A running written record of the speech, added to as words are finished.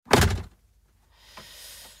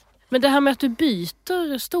Men det här med att du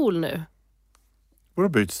byter stol nu. Vadå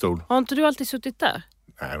byter stol? Har inte du alltid suttit där?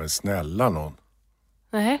 Nej men snälla någon.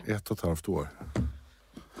 Nej. 1,5 år.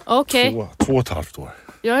 Okej. 2,5 år.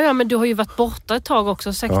 Ja, men du har ju varit borta ett tag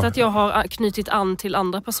också. Säkert att jag har knutit an till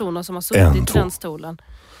andra personer som har suttit i den stolen.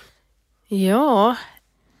 Ja,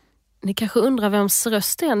 ni kanske undrar vems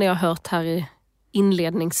röst det är när jag har hört här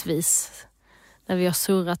inledningsvis. När vi har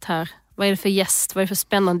surrat här. Vad är det för gäst? Vad är det för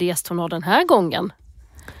spännande gäst hon har den här gången?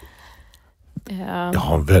 Jag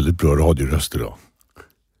har en väldigt bra radioröst idag.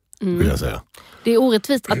 Vill jag säga. Det är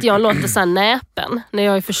orättvist att jag låter så här näpen när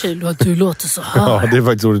jag är förkyld och att du låter så här. Ja, det är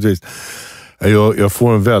faktiskt orättvist. Jag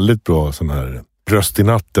får en väldigt bra sån här röst i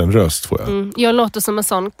natten-röst får jag. Jag låter som en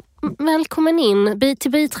sån, välkommen in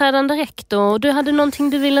till biträdande rektor. Du hade någonting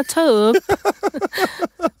du ville ta upp.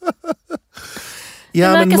 Det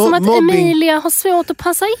verkar som att Emilia har svårt att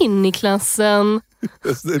passa in i klassen.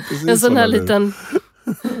 En sån här liten...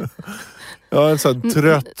 Ja, en sån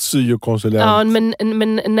trött syokonsulent. Ja,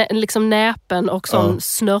 men liksom näpen och sån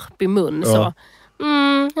snörp i mun. Ja. Så.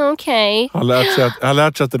 Okej. Han har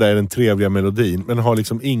lärt sig att det där är den trevliga melodin, men har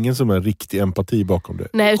liksom ingen som är riktig empati bakom det.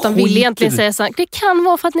 Nej, utan vill egentligen säga så här, det kan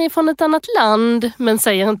vara för att ni är från ett annat land, men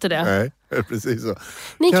säger inte det. Nej, precis så.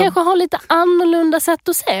 Ni kanske har lite annorlunda sätt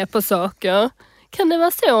att se på saker. Kan det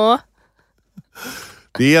vara så?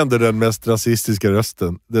 Det är ändå den mest rasistiska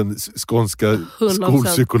rösten. Den skånska 100%.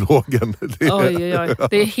 Skolpsykologen. Oj.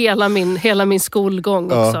 Det är hela min skolgång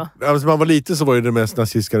också. Ja, när man var liten så var det den mest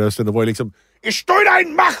nazistiska rösten. Det var ju liksom... Ich stod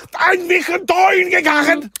ein Macht einwischen dahin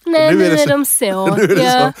gegangen. Nej, nu är de så. Nu är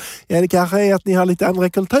det så. Ja, det kanske är att ni har lite andra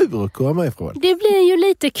kulturer att komma ifrån. Det blir ju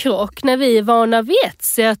lite krock när vi är vana vid ett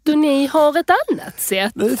sätt och ni har ett annat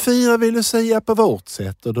sätt. Nu firar vi Lucia på vårt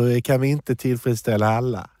sätt och då kan vi inte tillfredsställa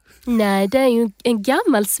alla. Nej, det är ju en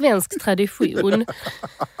gammal svensk tradition.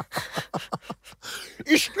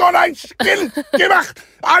 Ich har ein Skill gemacht!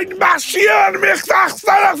 Ein marschieren mich nach.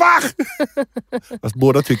 Fast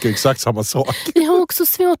båda tycker exakt samma sak. Vi har också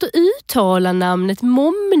svårt att uttala namnet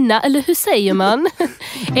Momna, eller hur säger man?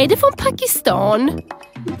 Är det från Pakistan?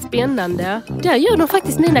 Spännande. Där gör de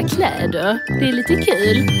faktiskt mina kläder. Det är lite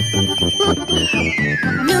kul.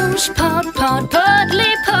 Nospodd,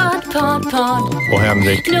 poddly, podd. Och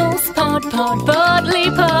Henrik. Nospodd, poddly,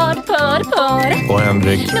 podd. Och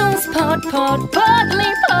Henrik. Nospodd,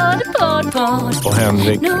 poddly, podd. Och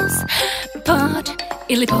Henrik. Nospodd,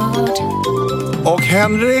 illipodd. Och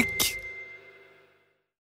Henrik.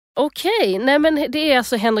 Okej, nej men det är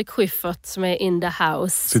alltså Henrik Schyffert som är in the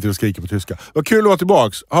house. Sitter och skriker på tyska. Vad kul att vara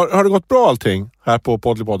tillbaks. Har det gått bra allting här på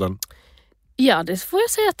Poddlypodden? Ja, det får jag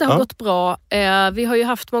säga att det har gått bra. Vi har ju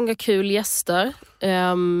haft många kul gäster.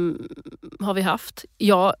 Har vi haft.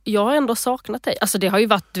 Jag har ändå saknat dig. Alltså det har ju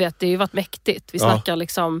varit, det har ju varit mäktigt. Vi snackar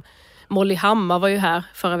liksom... Molly Hammar var ju här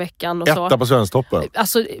förra veckan. Och Etta på Svensktoppen.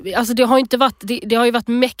 Alltså det har inte varit... Det har ju varit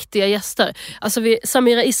mäktiga gäster. Alltså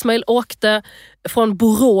Samira Ismail åkte från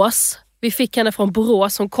Borås. Vi fick henne från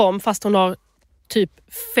Borås. Hon kom fast hon har typ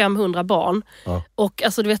 500 barn. Ja. Och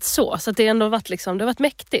alltså du vet så att det har ändå varit liksom, det har varit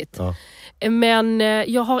mäktigt. Ja. Men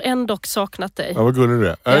jag har ändå saknat dig. Ja, vad gullig du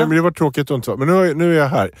är. Ja. Men det var tråkigt och inte så. Men nu är jag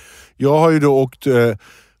här. Jag har ju då åkt...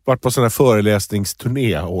 varit på sån här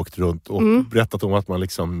föreläsningsturné och åkt runt och berättat om att man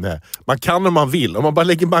liksom, man kan om man vill, om man bara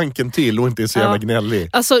lägger banken till och inte är så jävla gnällig.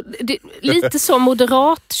 Alltså, lite så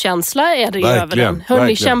moderat känsla är det ju över den.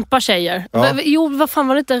 Hörni, kämpa tjejer. Ja. Vad fan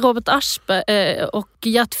var det inte? Robert Aschberg och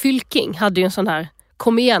Gert Fylking hade ju en sån här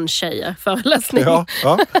kom igen tjejer föreläsning. Ja,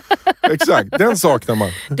 exakt. Den saknar man.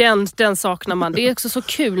 Den saknar man. Det är också så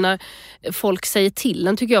kul när folk säger till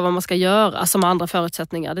en, tycker jag, vad man ska göra som andra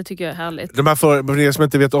förutsättningar. Det tycker jag är härligt. De här för er som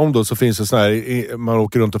inte vet om då, så finns det så här, man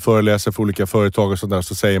åker runt och föreläser för olika företag och sånt där,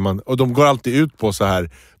 så säger man, och de går alltid ut på så här,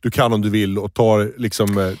 du kan om du vill och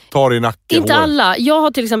tar i nacken. Inte alla. Jag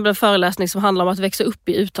har till exempel en föreläsning som handlar om att växa upp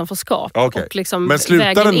i utanförskap. Okay. Och liksom men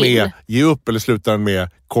slutar den med ge upp eller slutar den med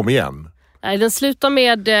kom igen? Nej, den slutar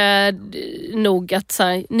med nog att så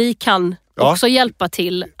här, ni kan också hjälpa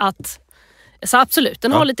till att... Så absolut,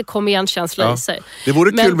 den har lite kom igen-känsla i sig. Det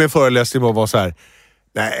vore kul med en föreläsning att vara så här: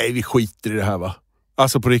 nej, vi skiter i det här va.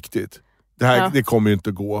 Alltså på riktigt. Det här det kommer ju inte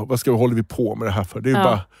att gå. Vad håller vi på med det här för? Det är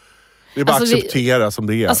bara... Det är bara alltså acceptera som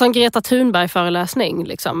det är. Alltså en Greta Thunberg-föreläsning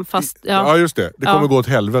liksom. Fast, ja, just det. Det kommer gå åt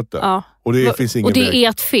helvete. Ja. Och det finns ingen och det är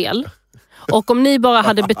ert fel. Och om ni bara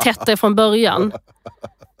hade betett er från början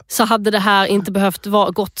så hade det här inte behövt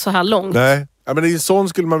gått så här långt. Nej, ja, men det är sån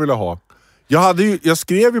skulle man vilja ha. Jag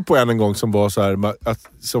skrev ju på en gång som var så här,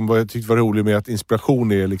 jag tyckte var rolig med att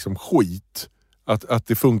inspiration är liksom skit. Att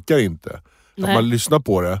det funkar inte. Att man lyssnar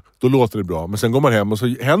på det, då låter det bra. Men sen går man hem och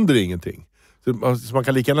så händer det ingenting. Så man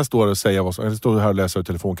kan lika gärna stå och säga vad som... Eller stå här och läsa ur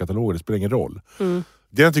telefonkataloger, det spelar ingen roll.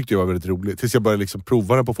 Det tyckte jag var väldigt roligt. Tills jag började liksom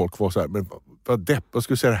prova det på folk. Var så här, men vad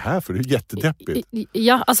ska du säga det här för? Det är ju jättedeppigt.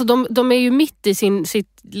 Ja, alltså de är ju mitt i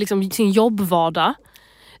sin jobbvardag.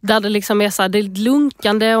 Där det liksom är så här, det är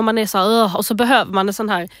lunkande och man är så här, och så behöver man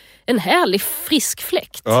en härlig frisk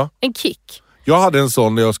fläkt. Ja. En kick. Jag hade en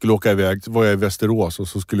sån när jag skulle åka iväg. Var jag i Västerås och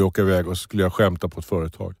så skulle jag åka iväg och så skulle jag skämta på ett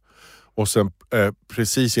företag. Och sen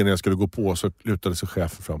precis innan jag skulle gå på så lutade sig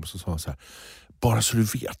chefen fram och så sa han så här: bara så du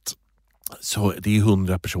vet, så det är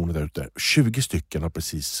 100 personer där ute. 20 stycken har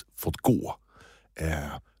precis fått gå.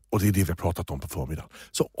 Och det är det vi har pratat om på förmiddagen.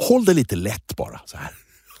 Så håll det lite lätt bara så här.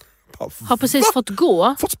 Har precis fått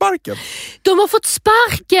gå. Fått sparken. De har fått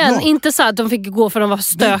sparken! Ja. Inte så att de fick gå för de var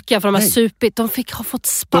stökiga, för de har supit. De har fått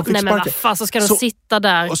sparken. Nej men vad fan, så ska de sitta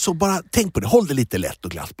där. Och så bara, tänk på det, håll det lite lätt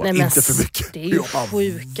och glatt bara. Nej, inte för mycket. Det är ju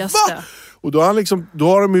sjukaste. Va? Och då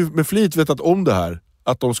har de ju med flit vetat om det här.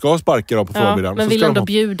 Att de ska sparka dem på förmiddagen. Men så vill ändå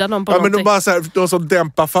bjuda dem på någonting. Men de bara så här, de som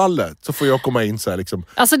dämpar fallet. Så får jag komma in så här liksom.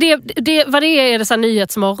 Alltså vad det är så här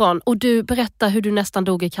nyhetsmorgon. Och du berättar hur du nästan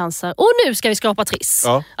dog i cancer. Och nu ska vi skapa triss.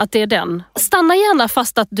 Ja. Att det är den. Stanna gärna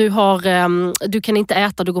fast att du kan inte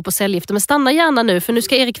äta, du går på cellgifter. Men stanna gärna nu, för nu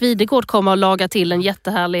ska Erik Videgård komma och laga till en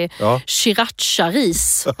jättehärlig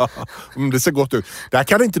sriracha-ris. Det ser gott ut. Det här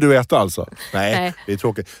kan inte du äta alltså. Nej. Det är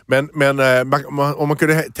tråkigt. Men om man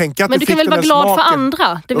kunde tänka att men du kan väl vara glad smaken, för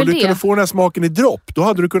andra. Det är om väl du kunde få den här smaken i dropp, då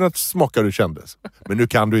hade du kunnat smaka hur det kändes. Men nu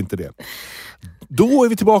kan du inte det. Då är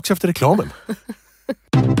vi tillbaka efter reklamen.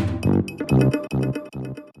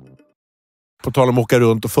 På tal om att åka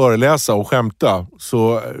runt och föreläsa och skämta,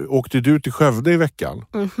 så åkte du till Skövde i veckan.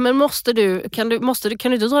 Men kan du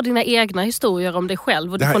inte dra dina egna historier om dig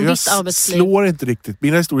själv och från ditt arbetsliv? Slår inte riktigt.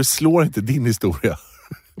 Mina historier slår inte din historia.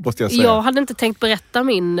 Måste jag säga. Jag hade inte tänkt berätta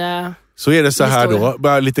min så är det så här historia. då,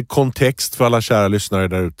 bara lite kontext för alla kära lyssnare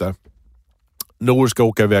där ute. Nor ska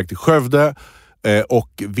åka iväg till Skövde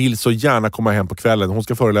och vill så gärna komma hem på kvällen. Hon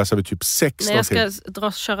ska föreläsa vid typ 16. Nej, jag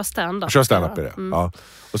ska köra stand-up. Köra stand-up är det. Ja.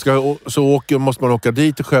 Och måste man åka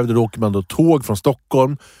dit till Skövde, då åker man då tåg från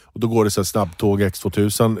Stockholm. Och då går det så här snabbtåg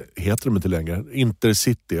X2000, heter de inte längre.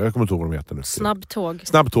 Intercity, jag kommer inte ihåg vad de heter nu.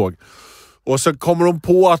 Snabbtåg. Och så kommer hon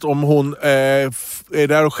på att om hon är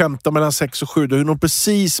där och skämtar mellan 6 och 7, då är hon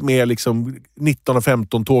precis med liksom 19 och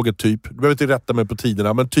 15 tåget typ. Du behöver inte rätta mig på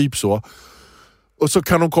tiderna, men typ så. Och så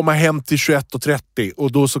kan hon komma hem till 21:30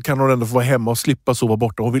 och då så kan hon ändå få vara hemma och slippa sova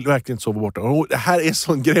borta. Hon vill verkligen inte sova borta. Och det här är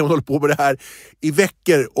sån grej, hon håller på med det här i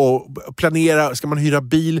veckor och planera, ska man hyra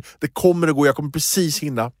bil? Det kommer att gå, jag kommer precis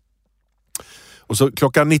hinna. Och så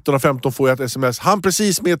klockan 19:15 får jag ett sms. Han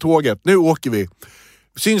precis med tåget, nu åker vi.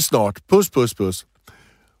 Syns snart, puss.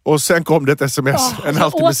 Och sen kom det ett sms en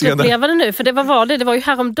halvtimme senare. Återuppleva det nu, för det var ju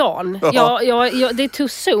häromdagen. Det är too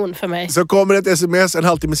soon för mig. Så kommer ett sms en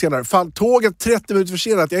halvtimme senare. Fan, tåget 30 minuter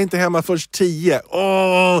försenat, jag är inte hemma först 10.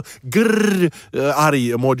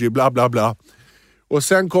 Arg emoji, bla bla bla. Och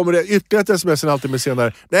sen kommer det ytterligare ett sms en halvtimme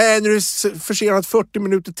senare. Nej, nu är det försenat 40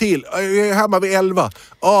 minuter till. Jag är hemma vid 11.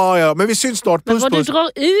 Ja, men vi syns snart, puss. Men vad du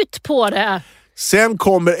drar ut på det. Sen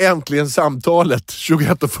kommer äntligen samtalet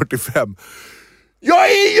 21:45.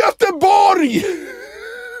 Jag är i Göteborg!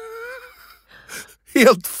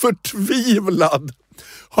 Helt förtvivlad.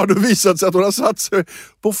 Har det visat sig att hon har satt sig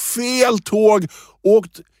på fel tåg och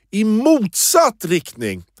åkt i motsatt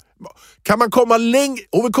riktning. Kan man komma längre?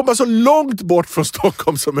 Hon vill komma så långt bort från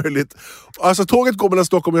Stockholm som möjligt. Alltså tåget går mellan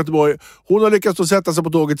Stockholm och Göteborg. Hon har lyckats att sätta sig på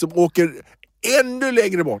tåget som åker ännu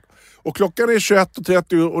längre bort. Och klockan är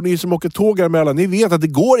 21:30 och ni som åker tåg emellan, ni vet att det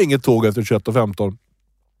går inget tåg efter 21:15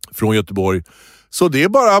 från Göteborg. Så det är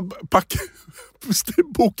bara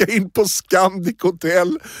boka in på Scandic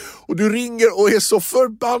Hotel. Och du ringer och är så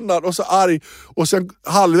förbannad och så arg. Och sen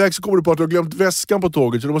halvvägs så kommer du på att du har glömt väskan på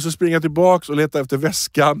tåget. Så du måste springa tillbaks och leta efter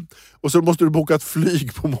väskan. Och så måste du boka ett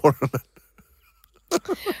flyg på morgonen.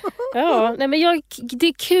 Ja, nej men det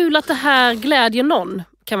är kul att det här glädjer någon.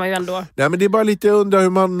 Kan man ju ändå. Nej, men det är bara lite undra hur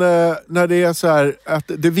man, när det är så här att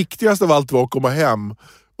det viktigaste av allt var att komma hem.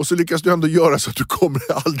 Och så lyckas du ändå göra så att du kommer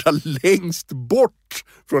allra längst bort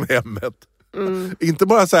från hemmet. Inte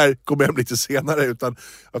bara så här komma hem lite senare, utan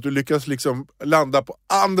att du lyckas liksom landa på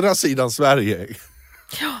andra sidan Sverige.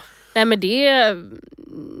 Ja, nej men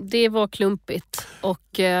det var klumpigt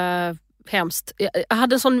och hemskt. Jag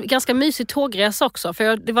hade en sån ganska mysig tågresa också,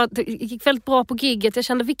 för det gick väldigt bra på gigget. Jag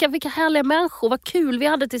kände vilka härliga människor, vad kul vi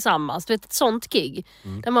hade tillsammans. Du vet, ett sånt gig.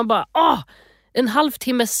 Där man bara, en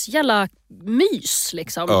halvtimmes jävla mys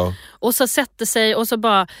liksom. Ja. Och så sätter sig och så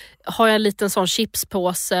bara har jag en liten sån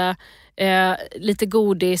chipspåse, lite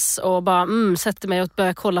godis och bara sätter mig och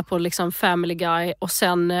börjar kolla på liksom Family Guy och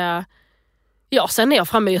sen Ja, sen är jag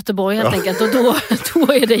framme i Göteborg helt enkelt och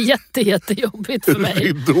då är det jättejobbigt för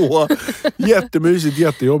mig. Då, jättemysigt,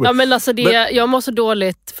 jättejobbigt. Ja, men alltså jag mår så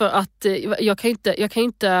dåligt för att jag kan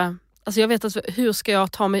inte alltså jag vet alltså, hur ska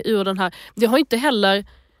jag ta mig ur den här. Jag har inte heller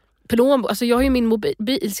alltså jag har ju min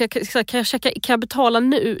mobil, så kan jag betala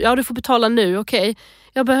nu? Ja, du får betala nu, okej.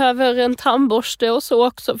 Jag behöver en tandborste och så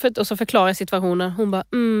också. Och så förklarar jag situationen. Hon bara,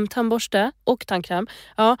 tandborste och tandkräm.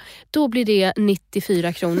 Ja, då blir det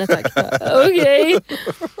 94 kronor, tack. Okej.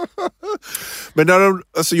 Men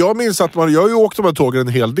alltså jag minns att jag har ju åkt de här tågen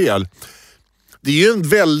en hel del. Det är ju en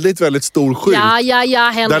väldigt, väldigt stor skylt. Ja,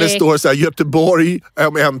 Henrik. Där det står så här Göteborg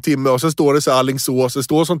om 1 timme och så står det så här Alingsås, det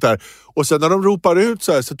står sånt där. Och sen när de ropar ut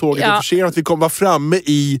så här så tåget är försenat, vi kommer vara framme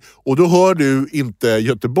i, och då hör du inte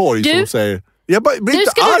Göteborg som säger. Jag blir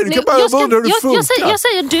inte arg, du kan bara undra hur det funkar. Jag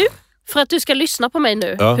säger du. För att du ska lyssna på mig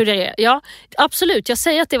nu, hur det är. Ja, absolut, jag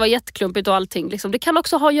säger att det var jätteklumpigt och allting. Liksom. Det kan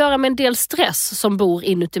också ha att göra med en del stress som bor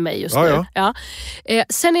inuti mig just nu. Ja.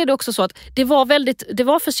 Sen är det också så att det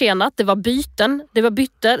var försenat, det var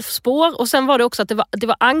bytte spår och sen var det också att det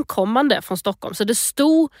var ankommande från Stockholm. Så det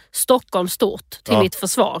stod Stockholm stort till mitt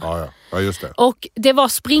försvar. Ja, just det. Och det var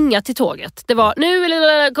springa till tåget. Det var nu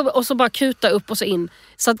och så bara kuta upp och så in.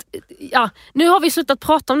 Så att, nu har vi slutat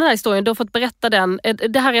prata om den här historien. Du har fått berätta den.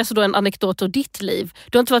 Det här är alltså då en anekdot ur ditt liv.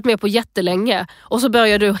 Du har inte varit med på jättelänge. Och så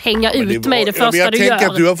börjar du hänga ut mig det första du gör. Jag tänker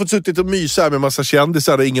att du har fått suttit och mysa med massa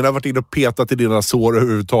kändisar och ingen har varit inne och petat i dina sår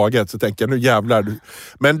överhuvudtaget. Så tänker jag, nu jävlar.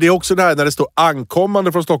 Men det är också det här när det står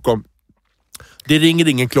ankommande från Stockholm. Det ringer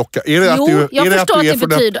ingen klocka. Är det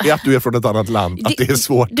att du är från ett annat land? Att det är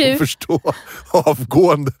svårt att förstå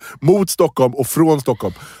avgående mot Stockholm och från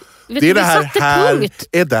Stockholm. Det är det här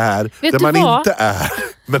är där man inte är.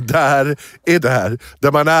 Men där är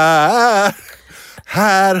där man är.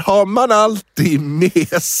 Här har man alltid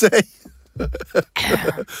med sig.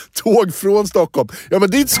 Tåg från Stockholm. Ja,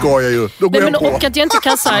 men dit ska jag ju. Då går jag på. Och att jag inte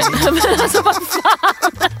kan säga. Alltså vad fan.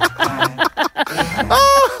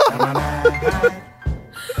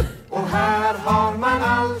 Och här har man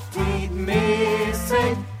alltid med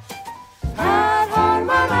sig. Här har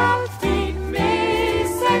man alltid med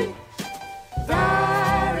sig.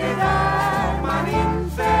 Där är där man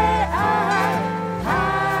inte är.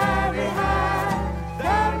 Här är här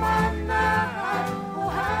där man är.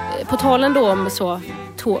 Och här... På talen då om så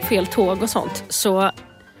fel tåg och sånt så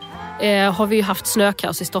har vi ju haft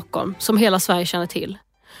snökaos i Stockholm som hela Sverige känner till.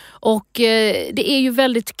 Och det är ju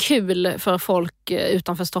väldigt kul för folk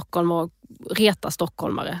utanför Stockholm och reta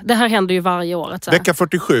stockholmare. Det här händer ju varje år. Vecka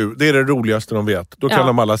 47, det är det roligaste de vet. Då kan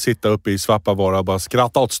de alla sitta uppe i Svappavaara och bara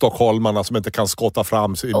skratta åt stockholmarna som inte kan skotta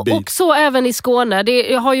fram sin bil. Och så även i Skåne.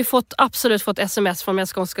 Jag har ju absolut fått sms från mina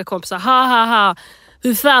skånska kompisar. Ha.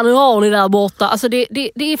 Hur fan har ni där borta? Alltså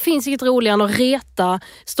det finns inget roligare än att reta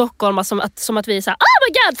stockholmare som att vi är såhär, oh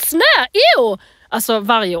my god, snö, ew! Alltså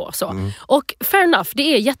varje år så. Och fair enough,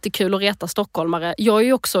 det är jättekul att reta stockholmare. Jag är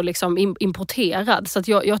ju också liksom importerad så att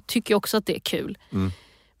jag tycker också att det är kul.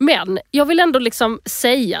 Men jag vill ändå liksom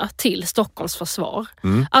säga till Stockholms försvar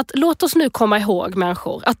att låt oss nu komma ihåg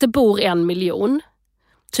människor att det bor 1 miljon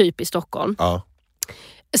typ i Stockholm. Ja.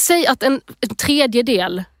 Säg att en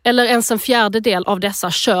tredjedel eller ens en fjärdedel av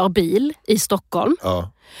dessa kör bil i Stockholm.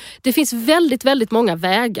 Ja. Det finns väldigt, väldigt många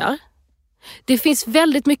vägar. Det finns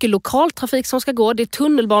väldigt mycket lokaltrafik som ska gå. Det är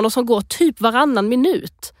tunnelbanor som går typ varannan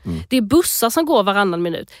minut. Det är bussar som går varannan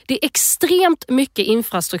minut. Det är extremt mycket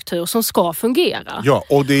infrastruktur som ska fungera. Ja,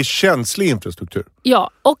 och det är känslig infrastruktur.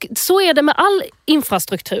 Ja, och så är det med all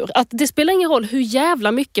infrastruktur. Att det spelar ingen roll hur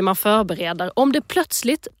jävla mycket man förbereder. Om det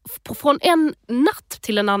plötsligt från en natt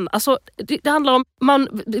till en annan. Alltså det handlar om,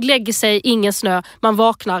 man lägger sig, ingen snö, man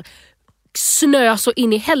vaknar. Snö så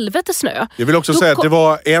in i helvete snö. Jag vill också säga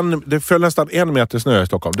att det föll nästan 1 meter snö i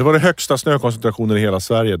Stockholm. Det var den högsta snökoncentrationen i hela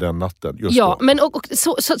Sverige den natten. Just då. Men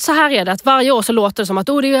så här är det att varje år så låter det som att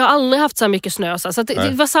det har aldrig haft så här mycket snö. Så att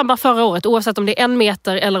det var samma förra året oavsett om det är 1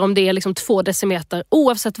 meter eller om det är liksom 2 decimeter.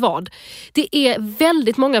 Oavsett vad. Det är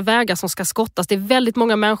väldigt många vägar som ska skottas. Det är väldigt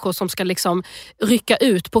många människor som ska liksom rycka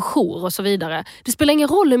ut på jour och så vidare. Det spelar ingen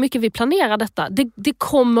roll hur mycket vi planerar detta. Det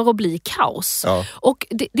kommer att bli kaos. Ja. Och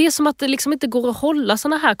det är som att det liksom inte går att hålla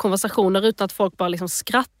såna här konversationer utan att folk bara liksom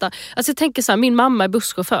skrattar. Alltså jag tänker så här, min mamma är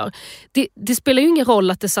busschaufför. Det spelar ju ingen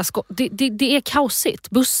roll att det är kaosigt.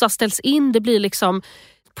 Bussar ställs in, det blir liksom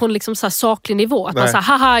på en liksom så här saklig nivå. Att man säger,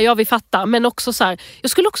 haha, ja vi fattar. Men också så här,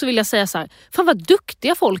 jag skulle också vilja säga så här, fan vad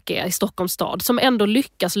duktiga folk är i Stockholms stad som ändå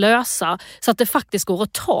lyckas lösa så att det faktiskt går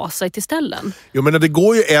att ta sig till ställen. Jo, men det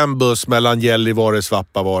går ju en buss mellan Gällivare och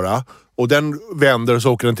Svappavaara. Och den vänder och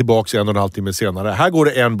så åker den tillbaka 1,5 timme senare. Här går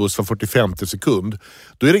det en buss för 45 sekund.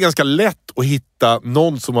 Då är det ganska lätt att hitta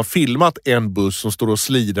någon som har filmat en buss som står och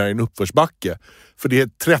slidar i en uppförsbacke. För det är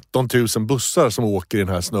 13 000 bussar som åker i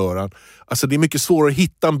den här snöran. Alltså det är mycket svårare att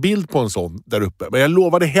hitta en bild på en sån där uppe. Men jag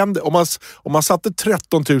lovar, det händer. Om man satte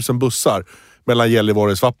 13 000 bussar mellan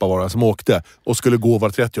Gällivare och Svappavaara som åkte och skulle gå var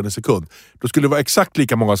 30 sekund. Då skulle det vara exakt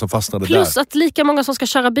lika många som fastnade där. Plus att lika många som ska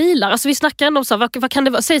köra bilar. Alltså vi snackar ändå om så här, vad kan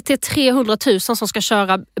det vara? Säg till 300 000 som ska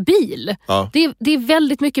köra bil. Ja. Det är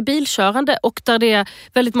väldigt mycket bilkörande och där det är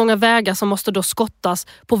väldigt många vägar som måste då skottas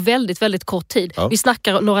på väldigt, väldigt kort tid. Ja. Vi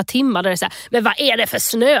snackar några timmar där det är så här, men vad är det för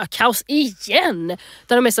snökaos igen?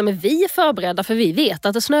 Där de är så här, men vi är förberedda för vi vet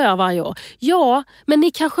att det snöar varje år. Ja, men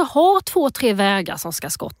ni kanske har 2-3 vägar som ska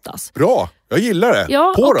skottas. Bra! Jag gillar det.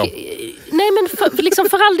 Ja, på dem. Nej men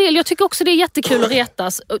för all del, jag tycker också det är jättekul att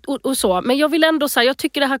retas och så. Men jag vill ändå säga, jag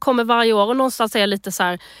tycker det här kommer varje år och någonstans är jag lite så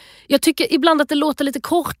här. Jag tycker ibland att det låter lite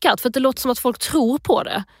korkat för att det låter som att folk tror på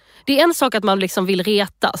det. Det är en sak att man liksom vill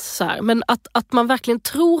retas så här, men att man verkligen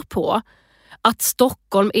tror på att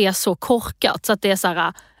Stockholm är så korkat så att det är så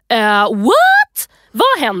här, what?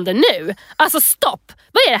 Vad händer nu? Alltså stopp!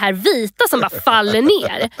 Vad är det här vita som bara faller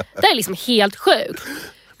ner? Det är liksom helt sjukt.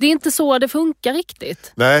 Det är inte så det funkar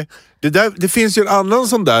riktigt. Nej, det finns ju en annan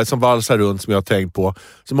sån där som valsar runt som jag har tänkt på.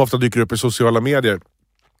 Som ofta dyker upp i sociala medier.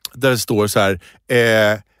 Där det står så här,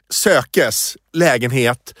 sökes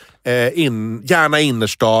lägenhet, gärna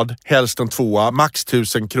innerstad, helst en 2, max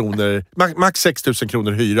 1000 kronor, max 6 000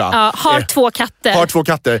 kronor hyra. Ja, har 2 katter. Har 2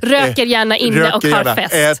 katter. Röker gärna inne och har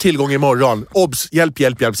fest. Tillgång imorgon. Obs, hjälp,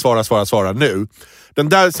 svara nu. Den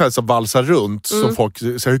där så här, som valsar runt som folk,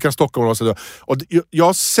 så hur kan Stockholm vara så? Och jag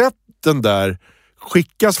har sett den där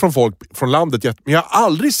skickas från folk från landet, men jag har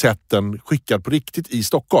aldrig sett den skickad på riktigt i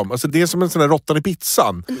Stockholm. Alltså det är som en sån där råttan i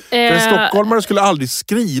pizzan. För en stockholmare skulle aldrig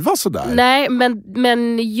skriva så där. Nej,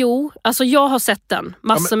 men jo, alltså jag har sett den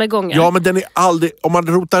massor med gånger. Ja, men den är aldrig, om man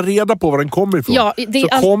rotar reda på var den kommer ifrån,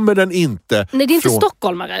 kommer den inte. Nej, det är inte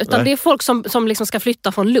stockholmare, utan det är folk som liksom ska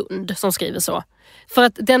flytta från Lund som skriver så. För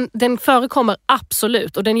att den förekommer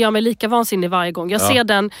absolut och den gör mig lika vansinnig varje gång. Jag ser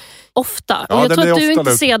den ofta. Och jag tror att du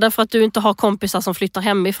inte ser den för att du inte har kompisar som flyttar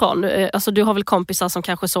hemifrån. Alltså du har väl kompisar som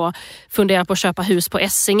kanske så funderar på att köpa hus på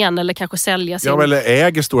Essingen eller kanske sälja sin... Ja, eller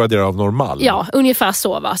äger stora delar av Norrmalm. Ja, ungefär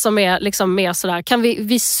så va. Som är liksom mer sådär, kan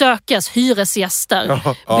vi sökas hyresgäster,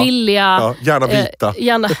 billiga... gärna vita.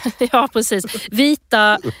 Ja, precis.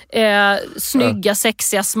 Vita, snygga,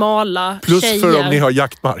 sexiga, smala plus tjejer. Plus för om ni har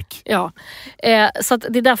jaktmark. Ja. Så att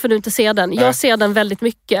det är därför du inte ser den. Jag ser den väldigt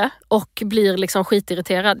mycket och blir liksom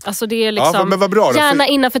skitirriterad. Alltså det är liksom men vad bra då, gärna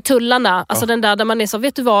innanför tullarna. Alltså den där man är så,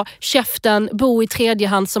 vet du vad? Käften, bo i tredje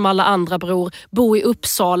hand som alla andra bror. Bo i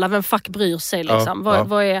Uppsala, vem fuck bryr sig liksom?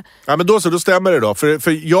 Vad är... Ja, men då stämmer det då.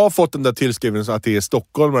 För jag har fått den där tillskrivningen så att det är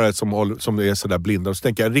stockholmare som är sådär blinda. Och så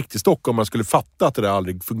tänker jag, en riktig stockholmare skulle fatta att det där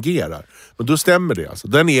aldrig fungerar. Men då stämmer det alltså.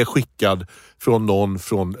 Den är skickad från någon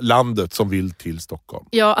från landet som vill till Stockholm.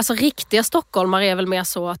 Ja, alltså riktiga stockholmare är väl mer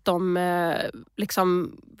så att de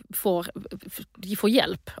liksom får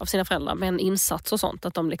hjälp av sina föräldrar med en insats och sånt.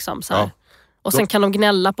 Att de liksom så här, och sen kan de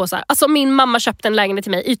gnälla på så här. Alltså min mamma köpte en lägenhet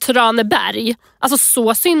till mig i Traneberg. Alltså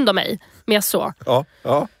så synd om mig. Mer så.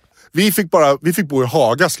 Ja. Vi fick bo i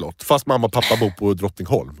Haga slott fast mamma och pappa bor på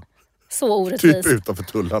Drottningholm. Så orättvist. Typ utanför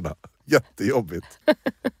tullarna. Jättejobbigt.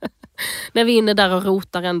 När vi är inne där och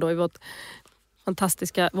rotar ändå i vårt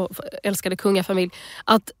fantastiska, vår älskade kungafamilj.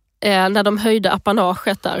 Att när de höjde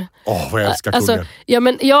apanaget där. Vad jag älskar kungen.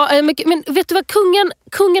 Alltså, men vet du vad,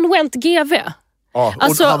 kungen went GV. Ja,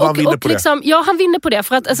 och han vinner på liksom, det. Ja, han vinner på det.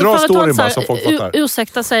 För att, alltså, bra story bara som folk fattar.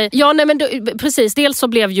 Ursäkta sig. Ja, nej, men precis. Dels så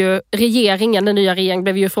blev ju den nya regeringen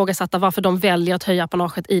blev ju ifrågasatta varför de väljer att höja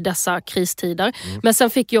apanaget i dessa kristider. Men sen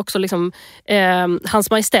fick ju också liksom, hans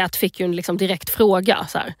majestät fick ju en liksom direkt fråga.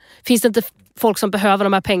 Så här. Finns det inte folk som behöver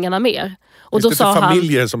de här pengarna mer? Och finns då det inte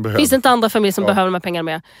familjer som behöver? Finns det inte andra familjer som behöver de här pengarna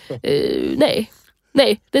mer?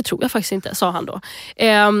 Nej, det tror jag faktiskt inte, sa han då.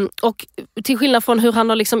 Och till skillnad från hur han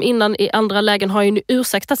har liksom innan i andra lägen har ju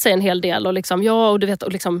ursäktat sig en hel del och liksom, och du vet,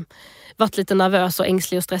 och liksom varit lite nervös och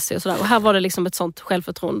ängslig och stressig och sådär. Och här var det liksom ett sånt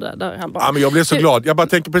självförtroende där han bara... Ja, men jag blev så glad. Jag bara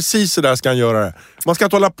tänker precis så där ska han göra det. Man ska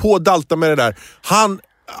inte hålla på och dalta med det där.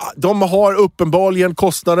 De har uppenbarligen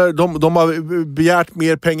kostnader. De har begärt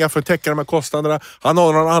mer pengar för att täcka de här kostnaderna. Han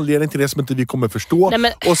har någon anledning till det som inte vi kommer förstå. Nej,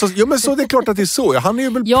 men... Och så, men så det är klart att det är så. Han är ju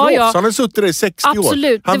väl proffs. Ja. Han har suttit där i 60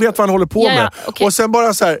 Absolut. år. Han vet vad han håller på med. Okay. Och sen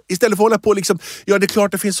bara så här, istället för att hålla på liksom, det är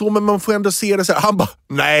klart det finns så, men man får ändå se det så här. Han bara,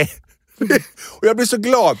 nej. Och jag blir så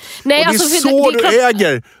glad. Nej, och det är så du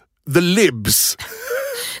äger the libs.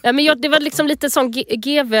 Nej, men det var liksom lite sån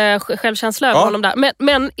GV-självkänsla över honom där.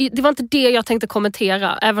 Men det var inte det jag tänkte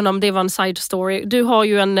kommentera, även om det var en side story. Du har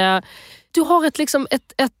ju du har ett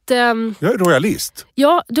jag är royalist.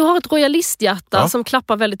 Ja, du har ett royalisthjärta som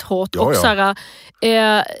klappar väldigt hårt. Och så här,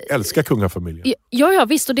 älskar kungafamiljen. Ja,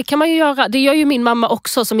 visst. Och det kan man ju göra. Det gör ju min mamma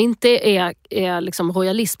också, som inte är liksom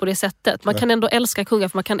royalist på det sättet. Man kan ändå älska kungar,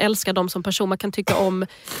 för man kan älska dem som person. Man kan tycka om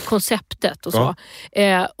konceptet och så.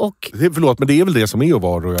 Förlåt, men det är väl det som är att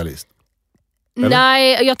vara royalist? Eller?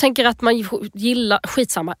 Nej, jag tänker att man gillar...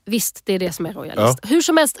 Skitsamma. Visst, det är det som är royalist. Ja. Hur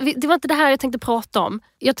som helst, det var inte det här jag tänkte prata om.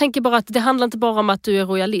 Jag tänker bara att det handlar inte bara om att du är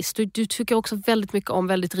royalist. Du tycker också väldigt mycket om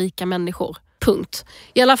väldigt rika människor. Punkt.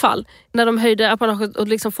 I alla fall, när de höjde apanaget och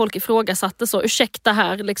liksom folk ifrågasatte så, ursäkta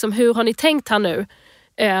här, liksom, hur har ni tänkt här nu?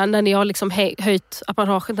 När ni har liksom höjt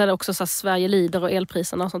apanaget, när det också så Sverige lider och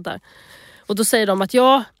elpriserna och sånt där. Och då säger de att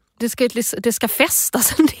det ska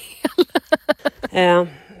festas en del.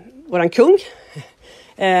 Våran kung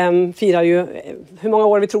firar ju, hur många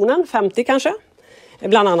år vid tronen? 50 kanske?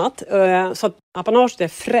 Bland annat. Så att apanaget är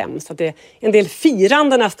främst. Att det är en del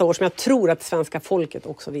firande nästa år som jag tror att svenska folket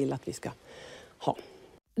också vill att vi ska ha.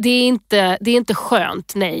 Det är inte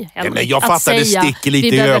skönt, nej. Men jag fattar, det sticker lite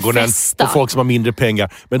i ögonen på folk som har mindre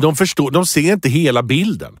pengar. Men de ser inte hela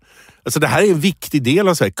bilden. Alltså det här är en viktig del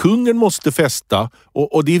av så här. Kungen måste festa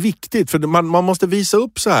och det är viktigt för man måste visa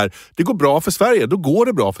upp så här. Det går bra för Sverige, då går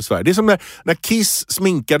det bra för Sverige. Det är som när Kiss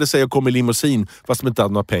sminkade sig och kom i limousin fast de inte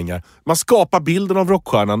hade några pengar. Man skapar bilden av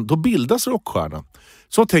rockstjärnan, då bildas rockstjärnan.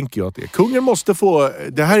 Så tänker jag att det är. Kungen måste få...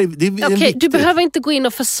 Det här är Okej, du behöver inte gå in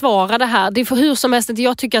och försvara det här. Det är för hur som helst.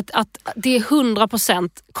 Jag tycker att det är 100%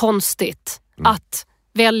 konstigt att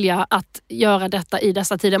välja att göra detta i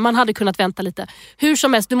dessa tider. Man hade kunnat vänta lite. Hur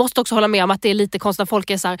som helst, du måste också hålla med om att det är lite konstigt när folk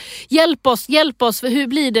är så här: hjälp oss, hur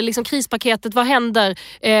blir det liksom, krispaketet, vad händer?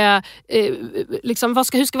 Liksom,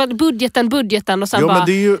 hur ska vara budgeten och sen bara...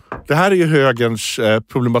 Men det här är ju högerns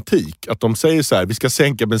problematik, att de säger så här: vi ska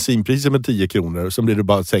sänka bensinpriset med 10 kronor, så blir det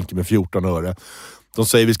bara sänka med 14 öre. De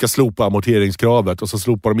säger vi ska slopa amorteringskravet och så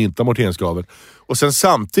slopar de inte amorteringskravet. Och sen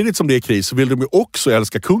samtidigt som det är kris så vill de ju också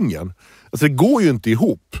älska kungen. Alltså det går ju inte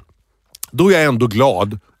ihop. Då är jag ändå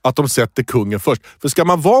glad att de sätter kungen först. För ska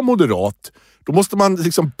man vara moderat, då måste man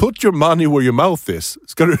liksom put your money where your mouth is.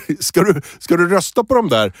 Ska du rösta på dem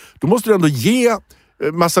där, då måste du ändå ge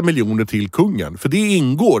massa miljoner till kungen. För det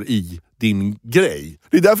ingår i din grej.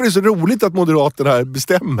 Det är därför det är så roligt att Moderaterna här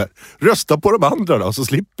bestämmer. Rösta på de andra då, så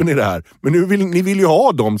slipper ni det här. Men ni vill ju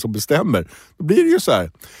ha dem som bestämmer. Då blir det ju så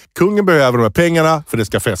här. Kungen behöver de här pengarna för det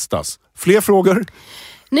ska festas. Fler frågor?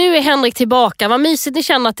 Nu är Henrik tillbaka. Vad mysigt ni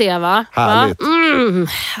känner att det är, va? Härligt.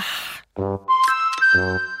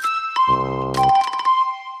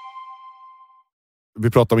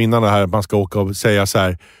 Vi pratade om innan det här att man ska åka och säga så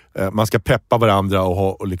här. Man ska peppa varandra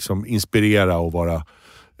och liksom inspirera och vara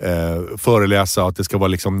föreläsa. Att det ska vara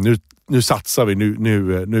liksom, nu satsar vi,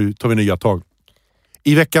 nu tar vi nya tag.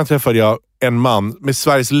 I veckan träffade jag en man med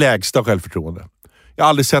Sveriges lägsta självförtroende. Jag har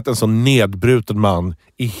aldrig sett en sån nedbruten man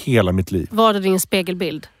i hela mitt liv. Var det din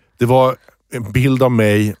spegelbild? Det var en bild av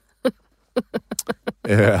mig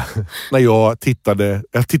när jag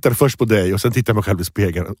tittade först på dig och sen tittade jag mig själv i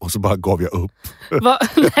spegeln och så bara gav jag upp.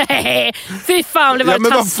 Nej, fy fan, det var det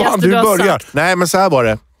taskigaste du har sagt. Nej, men så här var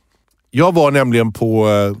det. Jag var nämligen på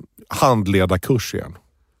handledarkurs igen.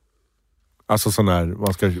 Alltså sån här,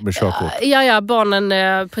 man ska med körkort. Ja,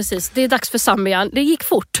 barnen, precis. Det är dags för Zambia. Det gick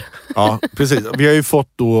fort. Ja, precis. Vi har ju fått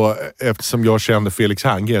då, eftersom jag kände Felix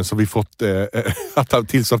Herngren, så har vi fått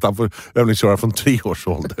tillstånd att han får övningsköra från 3 års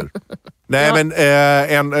ålder. Nej,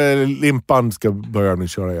 men Limpan ska börja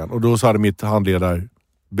övningsköra igen. Och då så hade mitt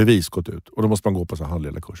handledarbevis gått ut. Och då måste man gå på sån här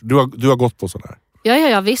handledarkurs. Du har gått på sån här?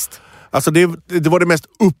 Ja, visst. Alltså det var det mest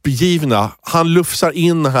uppgivna. Han lufsar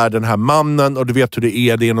in här, den här mannen, och du vet hur det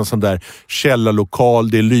är. Det är någon sån där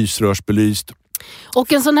källarlokal, det är lysrörsbelyst.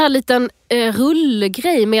 Och en sån här liten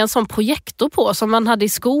rullgrej med en sån projektor på som man hade i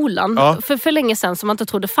skolan för länge sedan, som man inte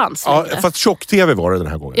trodde fanns längre. Ja, fast tjock-tv var det den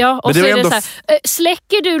här gången. Ja, och men så det är ändå... det så här,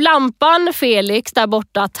 släcker du lampan, Felix, där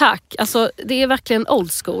borta? Tack. Alltså, det är verkligen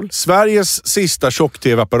old school. Sveriges sista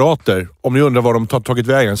tjock-tv-apparater, om ni undrar var de tagit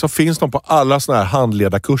vägen, så finns de på alla såna här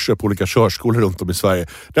handledarkurser på olika körskolor runt om i Sverige.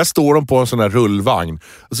 Där står de på en sån här rullvagn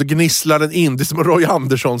och så gnisslar den in. Det är som en Roy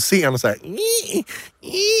Andersson-scen så här.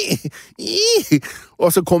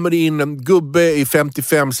 Och så kommer det in en gubbe i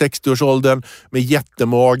 55-60-årsåldern med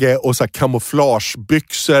jättemage och så här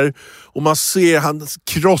kamouflagebyxor, och man ser hans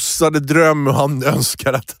krossade dröm och han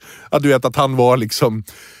önskar att du vet att han var liksom,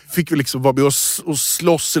 fick liksom vara med och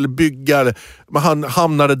slåss eller bygga, men han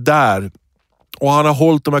hamnade där och han har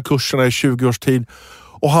hållit de här kurserna i 20 års tid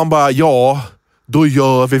och han bara, då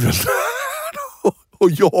gör vi väl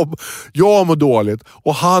och jag mår dåligt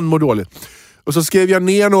och han mår dåligt. Och så skrev jag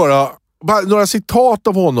ner några citat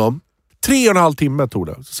av honom. 3,5 timmar tog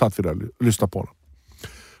det. Så satt vi där och lyssnade på honom.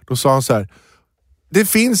 Då sa han så här: det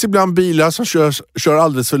finns ibland bilar som kör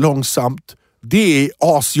alldeles för långsamt. Det är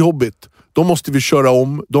asjobbigt. Då måste vi köra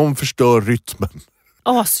om. De förstör rytmen.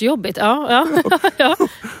 Asjobbigt, ja.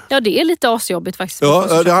 Ja, det är lite asjobbigt faktiskt.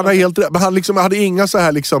 Ja, han har helt rätt. Men han hade inga så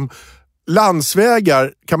här liksom...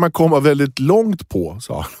 Landsvägar kan man komma väldigt långt på,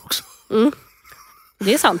 sa han också. Mm.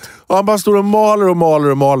 Det är sant. Och han bara står och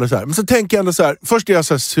maler så här. Men så tänker jag ändå så här, först är jag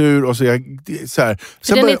så här sur och så är jag så här.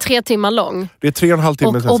 Sen den är 3 timmar lång. Det är 3,5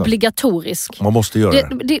 timmar. Och obligatorisk. Man måste göra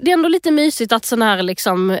det är ändå lite mysigt att sådana här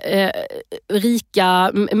liksom,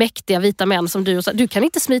 rika, mäktiga vita män som du kan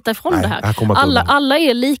inte smita ifrån det här. Alla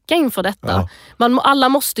är lika inför detta. Ja. Alla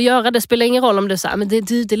måste göra det. Spelar ingen roll om det är så här, men det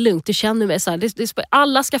är lugnt, du känner mig så här.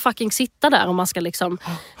 Alla ska fucking sitta där och man ska liksom...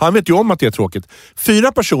 Han vet ju om att det är tråkigt.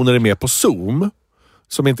 4 personer är med på Zoom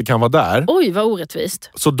som inte kan vara där. Oj, vad orättvist.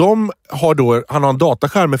 Så han har en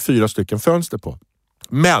dataskärm med 4 stycken fönster på.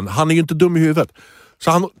 Men han är ju inte dum i huvudet.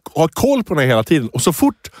 Så han har koll på den hela tiden. Och så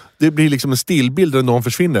fort det blir liksom en stillbild där någon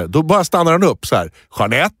försvinner, då bara stannar han upp så här.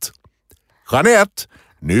 Jeanette,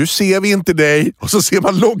 nu ser vi inte dig. Och så ser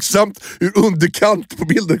man långsamt ur underkant på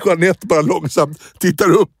bilden. Jeanette bara långsamt tittar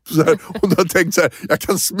upp så här. Och då har tänkt så här, jag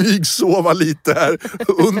kan smygsova lite här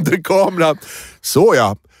under kameran. Så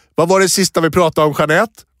ja. Vad var det sista vi pratade om,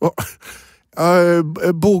 Jeanette?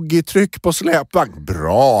 Boogie-tryck på släpvagn.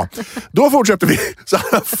 Bra. Då fortsätter vi. Så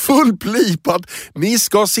här full plipad. Ni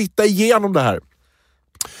ska sitta igenom det här.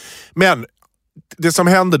 Men det som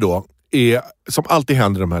händer då är, som alltid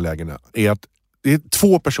händer i de här lägena, är att det är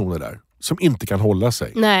 2 personer där som inte kan hålla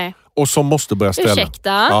sig. Nej. Och som måste börja ställa. Ursäkta.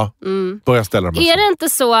 Ja, börja ställa Är det inte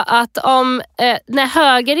så att om när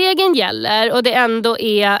högerregeln gäller och det ändå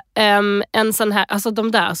är en sån här, alltså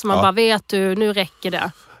de där som man bara vet du, nu räcker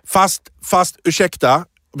det. Fast ursäkta,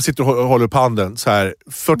 jag sitter och håller upp handen så här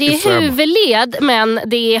 45. Det är huvudled, men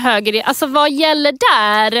det är högerled. Alltså vad gäller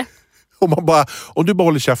där? Om du bara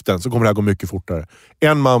håller käften så kommer det här gå mycket fortare.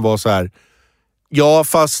 En man var så här: ja,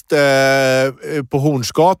 fast på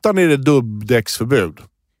Hornsgatan är det dubbdäcksförbud.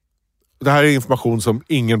 Det här är information som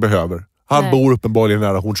ingen behöver. Han bor uppenbarligen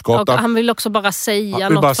nära Hornsgatan. Och han vill också bara säga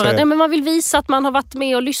något för att men man vill visa att man har varit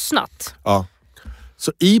med och lyssnat. Ja.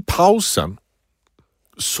 Så i pausen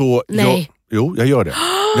så... Nej. Jag gör det.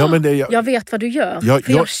 Ja, men jag vet vad du gör.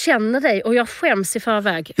 Jag känner dig och jag skäms i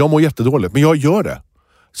förväg. Jag mår jättedåligt, men jag gör det.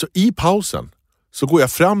 Så i pausen så går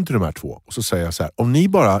jag fram till de här 2 och så säger jag så här: om ni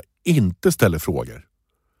bara inte ställer frågor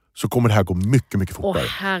så kommer det här gå mycket, mycket fortare.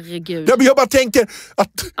 Herregud. Ja, men jag bara tänker att...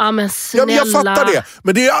 Ja, men snälla. Ja, men jag fattar det.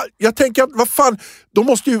 Men jag tänker att, vad fan, de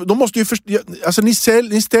måste ju alltså ni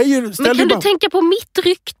ställer... Men kan du tänka på mitt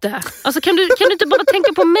rykte? Alltså kan du inte bara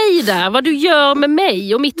tänka på mig där? Vad du gör med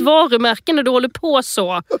mig och mitt varumärke när du håller på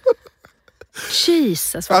så?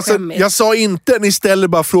 Jesus, vad alltså, skämmigt. jag sa inte ni ställer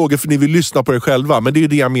bara frågor för ni vill lyssna på er själva, men det är ju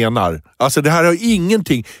det jag menar. Alltså det här har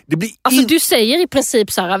ingenting. Det blir du säger i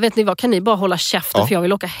princip så här: vet ni vad, kan ni bara hålla käften för jag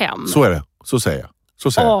vill åka hem. Så är det. Så säger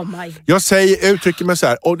jag. Jag uttrycker mig så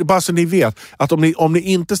här, och bara så ni vet att om ni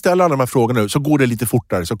inte ställer alla de här frågorna nu så går det lite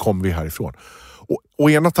fortare, så kommer vi härifrån.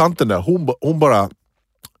 Och ena tanten där, hon bara...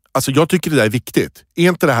 Alltså jag tycker det där är viktigt. Är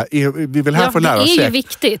inte det här, vi är väl här för att lära oss. det är ju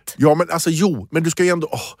viktigt. Ja, men alltså men du ska ju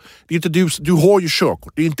ändå... det är inte du har ju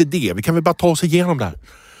körkort, det är inte det. Vi kan väl bara ta oss igenom det här.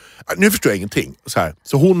 Nu förstår jag ingenting.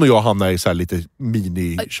 Så hon och jag hamnar i så här lite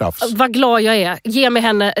mini-tjafs. Vad glad jag är. Ge mig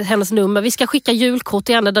hennes nummer. Vi ska skicka julkort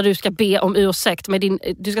till henne där du ska be om ursäkt.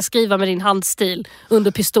 Du ska skriva med din handstil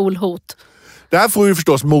under pistolhot. Det här får ju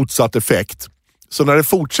förstås motsatt effekt. Så när det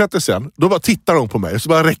fortsätter sen, då bara tittar hon på mig och så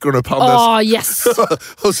bara räcker hon upp handen. Yes.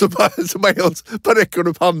 Och så bara räcker hon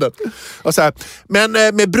upp handen. Och så här, men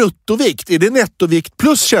med bruttovikt, är det nettovikt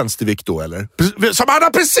plus tjänstevikt då eller? Som han har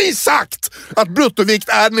precis sagt! Att bruttovikt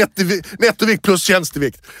är nettovikt plus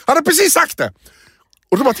tjänstevikt. Han har precis sagt det!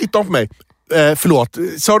 Och så bara tittar hon på mig. Förlåt,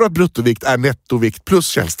 sa du att bruttovikt är nettovikt plus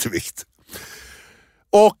tjänstevikt?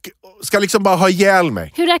 Och ska liksom bara ha ihjäl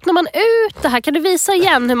mig. Hur räknar man ut det här? Kan du visa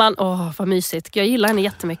igen hur man... vad mysigt. Jag gillar henne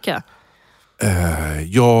jättemycket.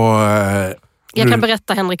 Jag kan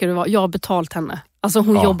berätta, Henrik, hur det var. Jag har betalt henne. Alltså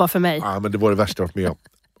hon jobbar för mig. Ja, men det var det värsta jag varit med om.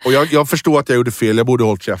 Och jag förstår att jag gjorde fel, jag borde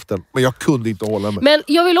hållit käften. Men jag kunde inte hålla mig. Men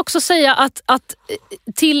jag vill också säga att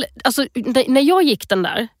när jag gick den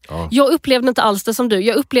där, jag upplevde inte alls det som du.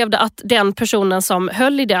 Jag upplevde att den personen som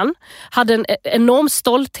höll i den hade en enorm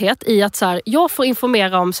stolthet i att så här, jag får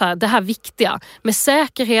informera om så här, det här viktiga med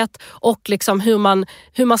säkerhet och liksom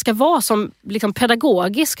hur man ska vara som liksom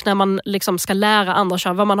pedagogisk när man liksom ska lära andra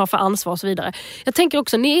köra, vad man har för ansvar och så vidare. Jag tänker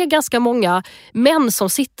också, ni är ganska många män som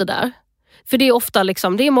sitter där. För det är ofta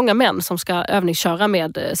liksom, det är många män som ska övningsköra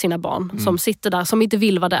med sina barn som sitter där, som inte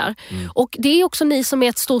vill vara där. Och det är också ni som är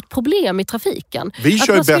ett stort problem i trafiken. Vi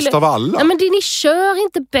kör ju bäst av alla. Ja, men ni kör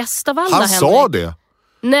inte bäst av alla, Han Henrik. sa det.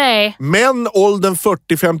 Nej. Män åldern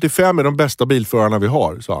 40-55 är de bästa bilförarna vi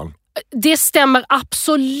har, sa han. Det stämmer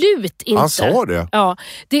absolut inte. Han sa det. Ja,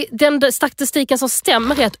 den statistiken som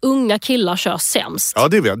stämmer är att unga killar kör sämst. Ja,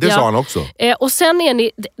 det sa han också. Och sen är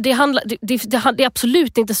ni, det är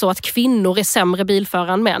absolut inte så att kvinnor är sämre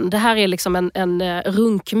bilförare än män. Det här är liksom en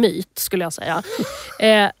runkmyt, skulle jag säga.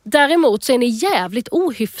 Däremot så är ni jävligt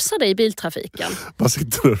ohyfsade i biltrafiken. Man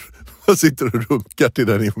sitter och runkar till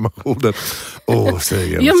den informationen.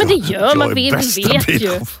 Säger ja, men det gör man. Vi vet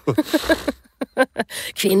ju.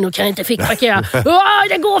 Kvinnor kan inte fick parkera.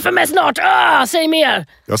 Det går för mig snart. Säg mer.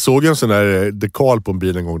 Jag såg en sån där dekal på en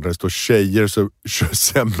bil en gång där det står tjejer så kör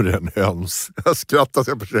sämre än höns. Jag skrattar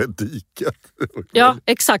så jag försöker diket. Ja,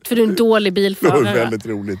 exakt, för du är en dålig bilförare. Det var väldigt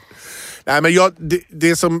roligt. Nej, men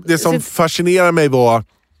det som fascinerar mig var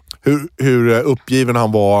hur uppgiven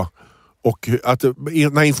han var. Och att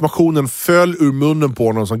när informationen föll ur munnen på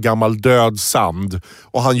honom som gammal död sand.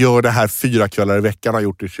 Och han gör det här 4 kvällar i veckan, har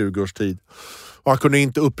gjort det i 20 års tid. Och han kunde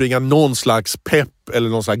inte uppringa någon slags pepp eller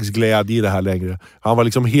någon slags glädje i det här längre. Han var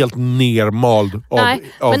liksom helt nermald av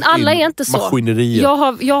men alla är inte så. Maskineriet.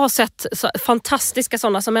 Jag har sett fantastiska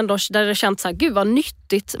sådana som ändå, där det känns så här, gud vad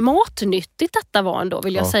matnyttigt detta var ändå,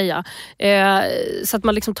 vill jag säga. Så att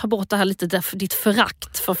man liksom tar bort det här lite, ditt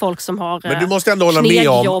förakt för folk som har Men du måste ändå hålla med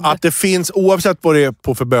om att det finns, oavsett vad det är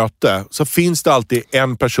på för böte, så finns det alltid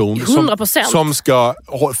en person 100%. som ska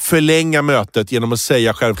förlänga mötet genom att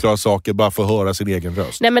säga självklara saker bara för att höra sin egen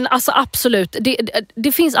röst. Nej, men alltså absolut.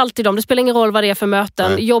 Det finns alltid dem. Det spelar ingen roll vad det är för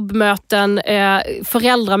möten. Nej. Jobbmöten,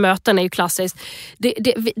 föräldramöten är ju klassiskt.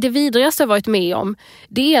 Det vidrigaste jag varit med om,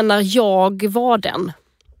 det är när jag var den.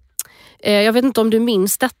 Jag vet inte om du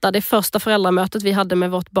minns detta. Det första föräldramötet vi hade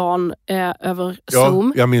med vårt barn över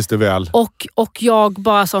Zoom. Ja, jag minns det väl. Och jag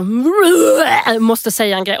bara så måste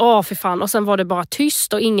säga en grej. Fy fan. Och sen var det bara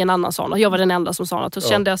tyst och ingen annan sa något. Jag var den enda som sa något. Och så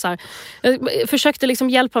kände jag så här. Jag försökte liksom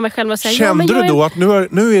hjälpa mig själv med att säga. Kände du då att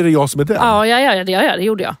nu är det jag som är den? Ja,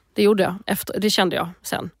 det gjorde jag. Det kände jag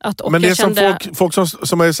sen. Men det är som folk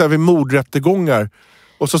som är så här vid mordrättegångar.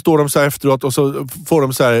 Och så står de så här efteråt och så får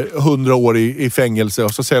de så här 100 år i fängelse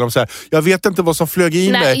och så säger de så här: jag vet inte vad som flög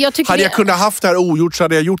i mig. Hade jag kunnat haft det här ogjort så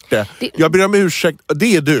hade jag gjort det. Jag ber om ursäkt.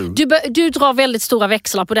 Det är du. Du drar väldigt stora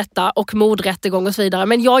växlar på detta och mordrättegång och så vidare.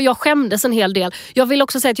 Men jag skämdes en hel del. Jag vill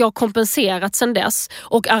också säga att jag har kompenserat sedan dess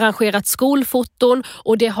och arrangerat skolfoton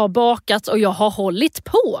och det har bakats och jag har hållit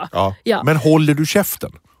på. Ja. Men håller du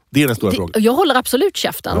käften? Det är den stora frågan. Jag håller absolut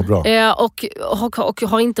käften. Ja, och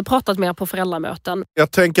har inte pratat mer på föräldramöten.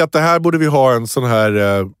 Jag tänker att det här borde vi ha en sån här,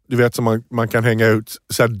 du vet, som man kan hänga ut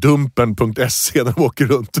så här dumpen.se när de åker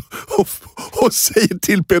runt och säger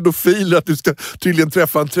till pedofiler att du ska tydligen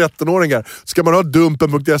träffa en 13-åringar. Ska man ha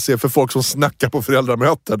dumpen.se för folk som snackar på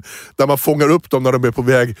föräldramöten där man fångar upp dem när de är på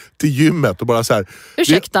väg till gymmet och bara så här: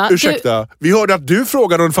 Ursäkta. Vi hörde att du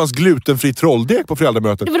frågade om det fanns glutenfri trolldeg på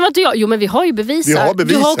föräldramötet. Det var inte jag. Jo, men vi har ju bevisar.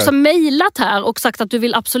 Du har också mejlat här och sagt att du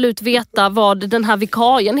vill absolut veta vad den här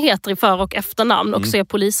vikarien heter i för- och efternamn och se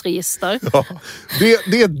polisregister. Ja,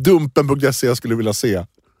 det är dumpen.se jag skulle vilja se.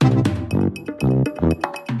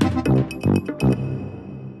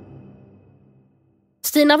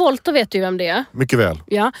 Stina Wolter vet du vem det är. Mycket väl.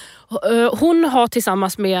 Ja. Hon har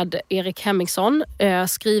tillsammans med Erik Hemmingsson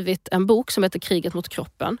skrivit en bok som heter Kriget mot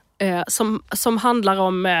kroppen. Som handlar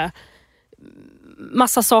om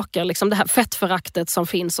massa saker, liksom det här fettföraktet som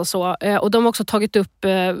finns och så. Och de har också tagit upp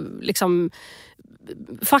liksom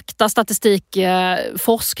fakta, statistik,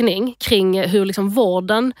 forskning kring hur liksom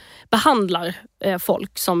vården behandlar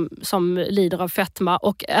folk som lider av fetma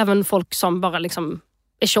och även folk som bara liksom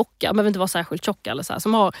är tjocka, men behöver inte vara särskilt tjocka eller så här,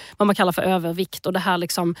 som har vad man kallar för övervikt och det här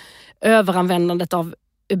liksom överanvändandet av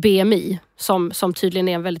BMI som tydligen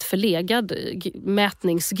är en väldigt förlegad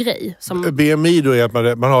mätningsgrej. BMI då är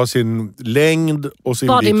att man har sin längd och sin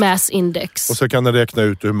body vikt. Mass Index. Och så kan den räkna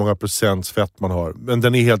ut hur många procents fett man har. Men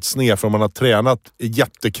den är helt sned för om man har tränat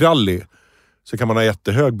jättekrallig så kan man ha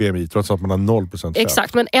jättehög BMI trots att man har 0% fett.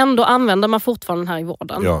 Exakt, men ändå använder man fortfarande den här i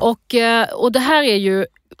vården. Ja. Och det här är ju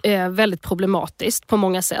väldigt problematiskt på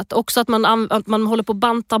många sätt. Också att man håller på att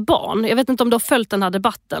banta barn. Jag vet inte om du har följt den här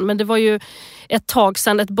debatten, men det var ju ett tag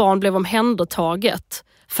sedan ett barn blev omhändertaget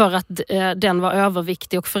för att den var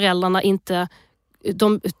överviktig och föräldrarna inte...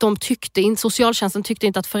 Socialtjänsten tyckte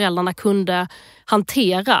inte att föräldrarna kunde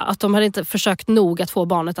hantera, att de hade inte försökt nog att få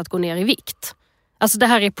barnet att gå ner i vikt. Alltså det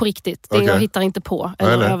här är på riktigt, det jag hittar inte på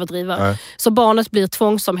eller överdriver. Nej. Så barnet blir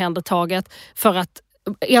tvångsomhändertaget för att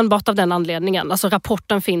enbart av den anledningen. Alltså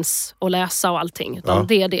rapporten finns att läsa och allting. Utan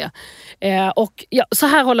det är det. Och så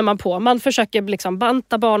här håller man på. Man försöker liksom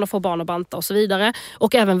banta barn och få barn att banta och så vidare.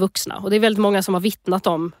 Och även vuxna. Och det är väldigt många som har vittnat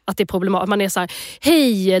om att det är problematiskt. Man är så här: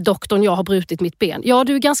 hej doktorn, jag har brutit mitt ben. Ja,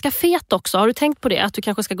 du är ganska fet också. Har du tänkt på det? Att du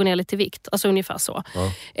kanske ska gå ner lite i vikt. Alltså ungefär så.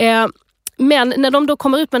 Ja. Men när de då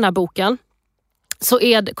kommer ut med den här boken så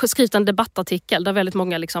skrivs en debattartikel där väldigt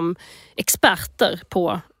många liksom experter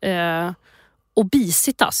på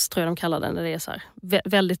obesitas, tror jag de kallar den, när det är så här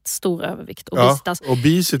väldigt stor övervikt. Obesitas. Ja,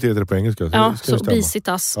 obesity heter det på engelska. Ja, så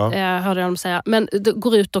obesitas hörde jag dem säga. Men det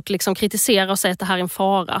går ut och liksom kritiserar och säger att det här är en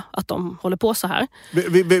fara, att de håller på så här.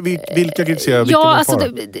 Vilka kritiserar? Ja, alltså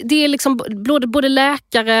det är liksom både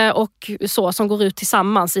läkare och så som går ut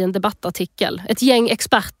tillsammans i en debattartikel. Ett gäng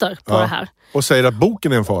experter på det här. Och säger att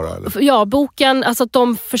boken är en fara? Eller? Ja, boken, alltså att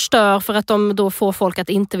de förstör för att de då får folk att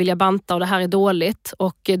inte vilja banta och det här är dåligt.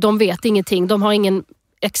 Och de vet ingenting, de har ingen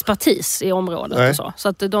expertis i området och så. Så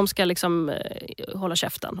att de ska liksom hålla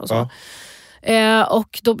käften och så. Ja.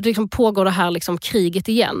 Och då liksom pågår det här liksom kriget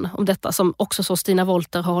igen om detta som också så Stina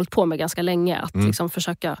Wolter har hållit på med ganska länge. Att liksom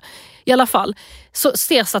försöka, i alla fall så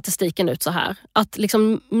ser statistiken ut så här. Att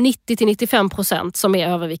liksom 90-95% som är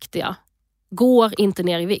överviktiga går inte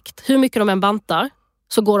ner i vikt. Hur mycket de än bantar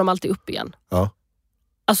så går de alltid upp igen. Ja.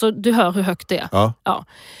 Alltså du hör hur högt det är. Ja.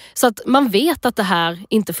 Så att man vet att det här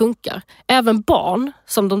inte funkar. Även barn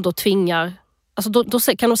som de då tvingar, alltså då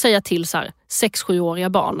kan de säga till så här 6-7-åriga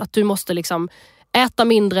barn att du måste liksom äta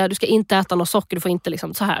mindre, du ska inte äta något socker, du får inte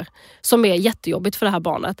liksom så här. Som är jättejobbigt för det här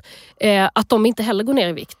barnet. Att de inte heller går ner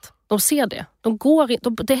i vikt. De ser det.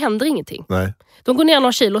 Det händer ingenting. Nej. De går ner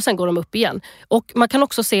några kilo och sen går de upp igen. Och man kan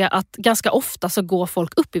också se att ganska ofta så går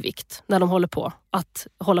folk upp i vikt när de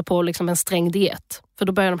håller på liksom en sträng diet. För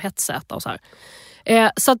då börjar de hetsäta och så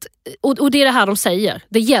här. Så att, och det är det här de säger.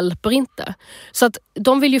 Det hjälper inte. Så att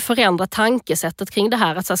de vill ju förändra tankesättet kring det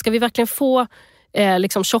här. Att så här, ska vi verkligen få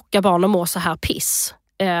liksom tjocka barn att må så här piss?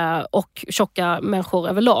 Och tjocka människor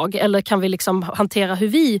överlag? Eller kan vi liksom hantera hur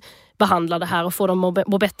vi behandlar det här och få dem att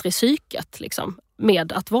må bättre i psyket liksom,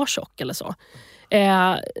 med att vara tjock eller så.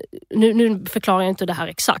 Nu förklarar jag inte det här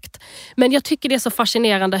exakt. Men jag tycker det är så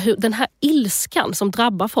fascinerande hur den här ilskan som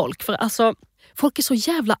drabbar folk. För alltså, folk är så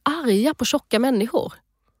jävla arga på tjocka människor.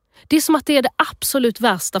 Det är som att det är det absolut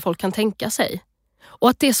värsta folk kan tänka sig. Och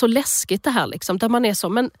att det är så läskigt det här liksom, där man är så,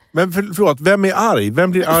 men förlåt, vem är arg?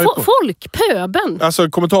 Vem blir arg på? Folk, pöben. Alltså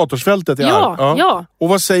kommentatorsfältet är arg? Ja. Och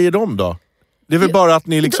vad säger de då? Det är väl bara att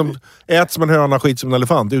ni liksom äter som en höna, skit som en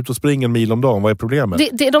elefant, ut och springer en mil om dagen. Vad är problemet?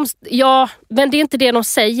 Men det är inte det de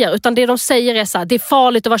säger. Utan det de säger är så här: det är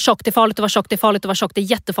farligt att vara tjock, det är farligt att vara tjock, det är farligt att vara tjock, det är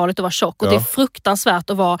jättefarligt att vara tjock. Och det är fruktansvärt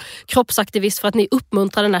att vara kroppsaktivist för att ni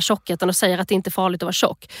uppmuntrar den här tjockheten och säger att det inte är farligt att vara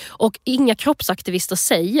tjock. Och inga kroppsaktivister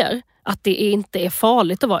säger att det inte är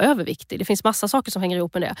farligt att vara överviktig. Det finns massa saker som hänger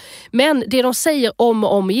ihop med det. Men det de säger om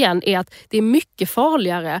och om igen är att det är mycket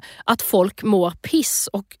farligare att folk mår piss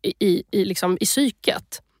och i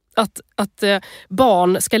psyket. Att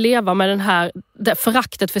barn ska leva med det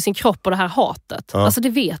föraktet för sin kropp och det här hatet. Ja. Alltså det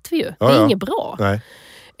vet vi ju. Det är inget bra. Nej.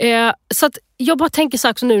 Så att jag bara tänker så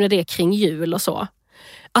också nu när det är kring jul och så.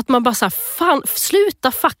 Att man bara så här, fan,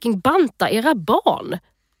 sluta fucking banta era barn.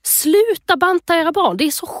 Sluta banta era barn. Det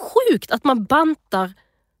är så sjukt att man bantar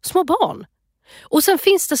små barn. Och sen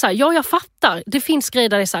finns det så här, jag fattar. Det finns grejer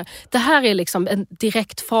där det är så här, det här är liksom en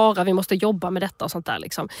direkt fara, vi måste jobba med detta och sånt där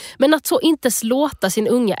liksom. Men att så inte låta sin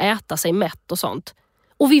unge äta sig mätt och sånt.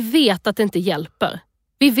 Och vi vet att det inte hjälper.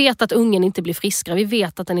 Vi vet att ungen inte blir friskare, vi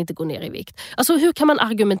vet att den inte går ner i vikt. Alltså hur kan man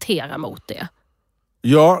argumentera mot det?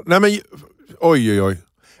 Ja, nej men oj.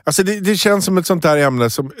 Alltså det känns som ett sånt där ämne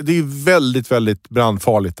som, det är väldigt, väldigt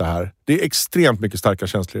brandfarligt det här. Det är extremt mycket starka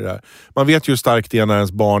känslor i det här. Man vet ju hur starkt det är när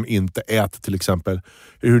ens barn inte äter till exempel.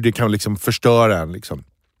 Hur det kan liksom förstöra en liksom.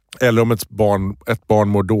 Eller om ett barn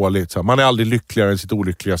mår dåligt. Så man är aldrig lyckligare än sitt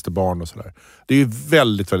olyckligaste barn och sådär. Det är ju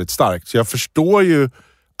väldigt, väldigt starkt. Så jag förstår ju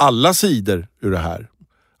alla sidor ur det här.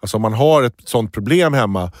 Alltså om man har ett sånt problem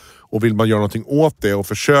hemma och vill man göra någonting åt det och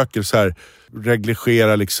försöker så här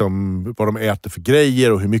reglera liksom vad de äter för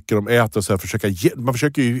grejer och hur mycket de äter och så här, man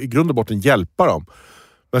försöker ju i grund och botten hjälpa dem.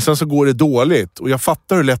 Men sen så går det dåligt och jag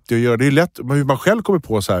fattar hur lätt det är att göra. Det är lätt hur man själv kommer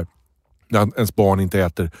på så här när ens barn inte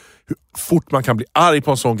äter. Hur fort man kan bli arg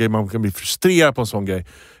på en sån grej, man kan bli frustrerad på en sån grej.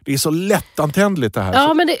 Det är så lättantändligt det här.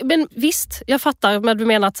 Ja, men visst, jag fattar. Men du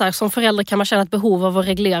menar att så här, som förälder kan man känna ett behov av att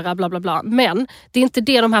reglera bla bla bla. Men det är inte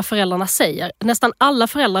det de här föräldrarna säger. Nästan alla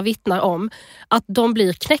föräldrar vittnar om att de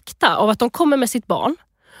blir knäckta av att de kommer med sitt barn.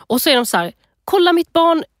 Och så är de så här, kolla mitt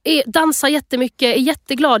barn dansar jättemycket, är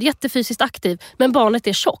jätteglad, jättefysiskt aktiv. Men barnet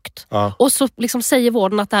är tjockt. Ja. Och så liksom säger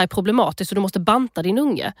vården att det här är problematiskt och du måste banta din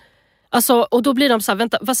unge. Alltså, och då blir de så här,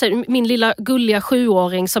 vänta, vad säger min lilla gulliga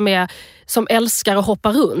 7-åring som älskar att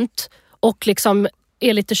hoppa runt och liksom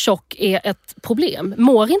är lite tjock är ett problem.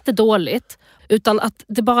 Mår inte dåligt, utan att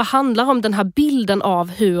det bara handlar om den här bilden av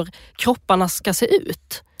hur kropparna ska se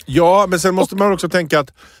ut. Ja, men sen måste man också tänka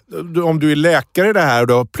att om du är läkare i det här och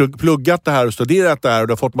du har pluggat det här och studerat det här och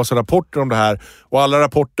du har fått massa rapporter om det här och alla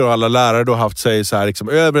rapporter och alla lärare du har haft säger så här liksom,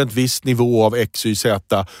 över en viss nivå av X, Y,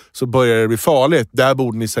 Z så börjar det bli farligt. Där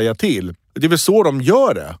borde ni säga till. Det är väl så de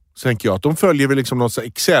gör det, så tänker jag. Att de följer väl liksom något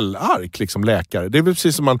Excel-ark, liksom läkare. Det är väl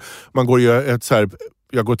precis som man går ju ett så här...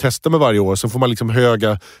 Jag går och testar med varje år så får man liksom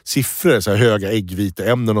höga siffror, så här höga äggvita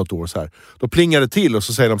ämnen något år så här. Då plingar det till och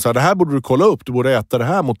så säger de så här, det här borde du kolla upp, du borde äta det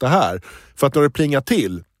här mot det här. För att när det plingar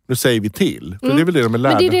till, nu säger vi till. För det är väl det de är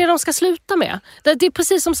lärda. Men det är det de ska sluta med. Det är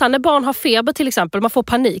precis som så här, när barn har feber till exempel, man får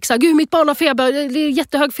panik. Så här, gud mitt barn har feber, det är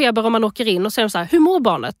jättehög feber om man åker in och säger så här, hur mår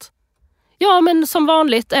barnet? Ja, men som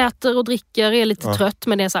vanligt, äter och dricker, är lite trött,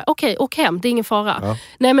 men det är så här, okej, åk hem, det är ingen fara. Ja.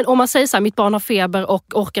 Nej, men om man säger så här, mitt barn har feber och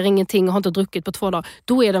orkar ingenting och har inte druckit på 2 dagar,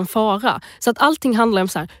 då är det en fara. Så att allting handlar om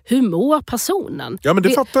så här, hur mår personen? Ja, men det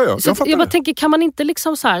fattar jag. Jag bara tänker, kan man inte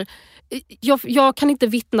liksom så här, jag kan inte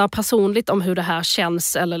vittna personligt om hur det här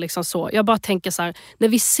känns eller liksom så. Jag bara tänker så här, när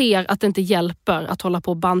vi ser att det inte hjälper att hålla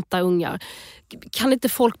på och banta ungar, kan inte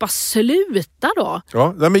folk bara sluta då?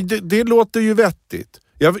 Ja, men det låter ju vettigt.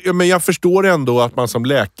 Men jag förstår ändå att man som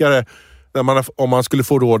läkare, om man skulle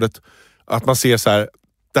få rådet att man ser så här,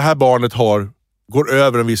 det här barnet går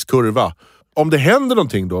över en viss kurva. Om det händer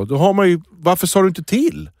någonting då har man ju, varför sa du inte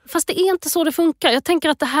till? Fast det är inte så det funkar. Jag tänker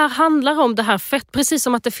att det här handlar om det här fett. Precis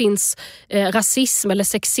som att det finns rasism eller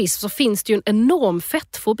sexism, så finns det ju en enorm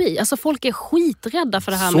fettfobi. Alltså folk är skiträdda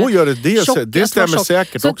för det här. Så gör det stämmer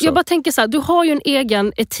säkert så också. Jag bara tänker så här, du har ju en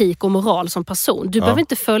egen etik och moral som person. Du behöver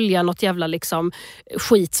inte följa något jävla liksom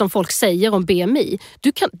skit som folk säger om BMI.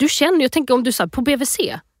 Du känner, jag tänker om du så här, på BVC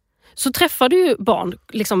så träffar du ju barn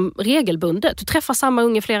liksom regelbundet. Du träffar samma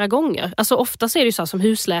unge flera gånger. Alltså ofta är det ju så här, som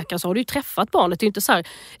husläkare så har du ju träffat barnet. Det är ju inte så här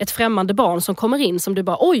ett främmande barn som kommer in som du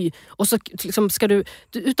bara oj, och så liksom ska du,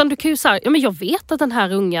 utan du kan ju så här, ja men jag vet att den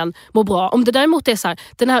här ungen mår bra. Om det däremot är så här,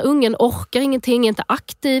 den här ungen orkar ingenting, är inte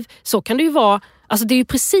aktiv, så kan det ju vara. Alltså det är ju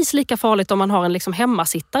precis lika farligt om man har en liksom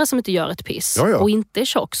hemmasittare som inte gör ett piss och inte är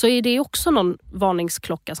tjock. Så är det också någon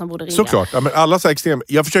varningsklocka som borde ringa. Såklart. Ja, men alla så här extrem.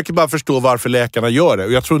 Jag försöker bara förstå varför läkarna gör det.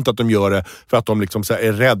 Och jag tror inte att de gör det för att de liksom så här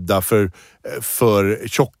är rädda för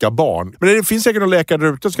tjocka barn. Men det finns säkert någon läkare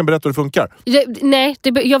där ute som kan berätta hur det funkar.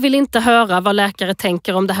 Jag vill inte höra vad läkare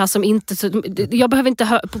tänker om det här som inte... Jag behöver inte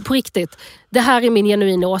höra på riktigt. Det här är min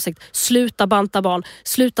genuina åsikt. Sluta banta barn.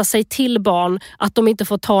 Sluta säga till barn att de inte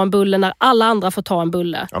får ta en bulle när alla andra får ta en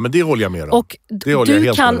bulle. Ja, men det håller jag med om. Och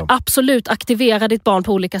du kan absolut aktivera ditt barn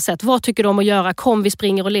på olika sätt. Vad tycker du om att göra? Kom vi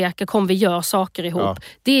springer och leker, kom vi gör saker ihop. Ja.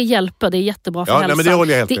 Det hjälper, det är jättebra för hälsan. Nej, men det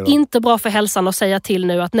håller jag helt det är inte bra för hälsan att säga till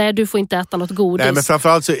nu att nej, du får inte äta något godis. Nej, men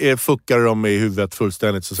framförallt så fuckar de i huvudet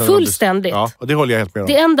fullständigt. Så fullständigt. Ja, och det håller jag helt med om.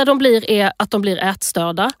 Det enda de blir är att de blir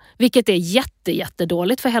ätstörda, vilket är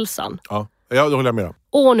jättedåligt för hälsan. Ja, det håller jag med om.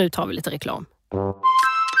 Och nu tar vi lite reklam.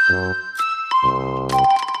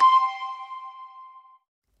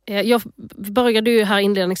 Jag började ju här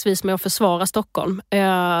inledningsvis med att försvara Stockholm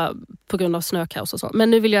på grund av snökaos och så.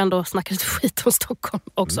 Men nu vill jag ändå snacka lite skit om Stockholm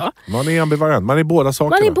också. Man är ambivalent, man är båda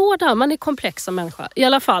sakerna. Man är komplex som människa. I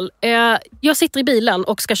alla fall, jag sitter i bilen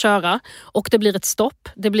och ska köra och det blir ett stopp,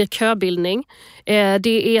 det blir köbildning.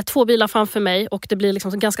 Det är 2 bilar framför mig och det blir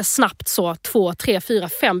liksom ganska snabbt så 2, 3, 4,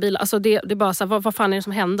 5 bilar. Alltså det är bara så här, vad fan är det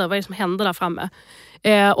som händer? Vad är det som händer där framme?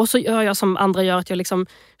 Och så gör jag som andra gör, att jag liksom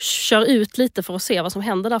kör ut lite för att se vad som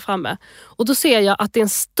händer där framme. Och då ser jag att det är en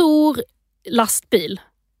stor lastbil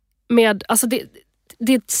med, alltså det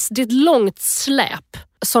är ett långt släp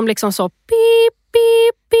som liksom så pip,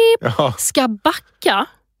 pip, pip ska backa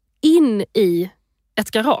in i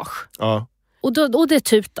ett garage. Ja. Och det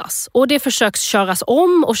tutas. Och det försöks köras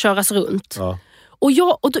om och köras runt. Ja. Och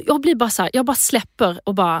jag blir bara så här, jag bara släpper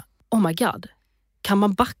och bara, oh my god. Kan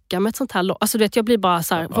man backa med ett sånt här lopp? Alltså du vet, jag blir bara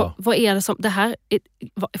så här, vad är det som, det här,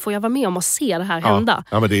 får jag vara med om att se det här hända?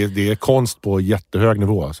 Ja, men det är konst på jättehög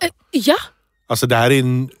nivå. Alltså. Ja. Alltså det här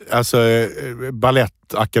är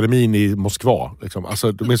Balettakademin i Moskva. Liksom.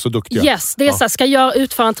 Alltså de är så duktiga. Yes, det är så här, ska jag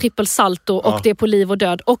utföra en trippelsalto och det är på liv och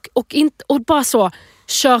död. Och bara så,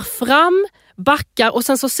 kör fram, backar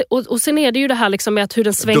och sen är det ju det här liksom med att hur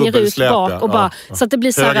den svänger ut bak och bara så att det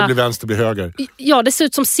blir så här, höger blir vänster blir höger. Ja, det ser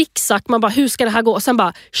ut som zigzag. Man bara, hur ska det här gå? Och sen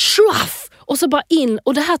bara schwaff! Och så bara in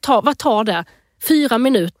och det här vad tar det? 4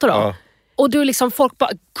 minuter då. Ja. Och då liksom folk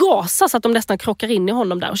bara gasar så att de nästan krockar in i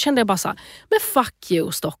honom där. Och kände jag bara så här, men fuck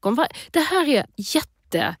you Stockholm. Det här är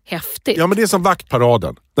jättehäftigt. Ja, men det är som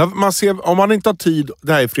vaktparaden. När man ser, om man inte har tid,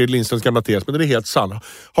 det här är Fredrik Lindströms gamla tes, men det är helt sann.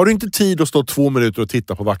 Har du inte tid att stå 2 minuter och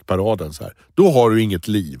titta på vaktparaden så här, då har du inget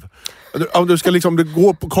liv. Om du ska liksom, du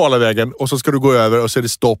går på Karlavägen och så ska du gå över och så är det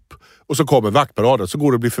stopp och så kommer vaktparaden, så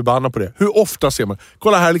går du och blir förbannad på det. Hur ofta ser man?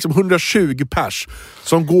 Kolla här, liksom 120 pers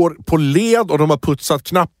som går på led och de har putsat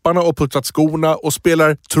knapparna och putsat skorna och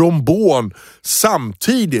spelar trombon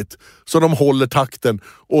samtidigt så de håller takten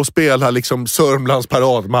och spelar liksom Sörmlands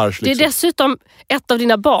paradmarsch. Liksom. Det är dessutom ett av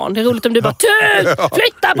dina barn. Det är roligt om du bara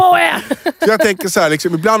flytta på er! Så jag tänker så här,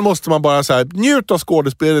 liksom, ibland måste man bara så här, njuta av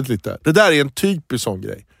skådespelet lite. Det där är en typisk sån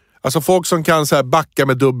grej. Alltså folk som kan så här backa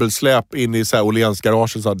med dubbelsläp in i så här Åhléns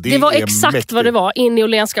garage. Så det var är exakt mäktigt. vad det var, in i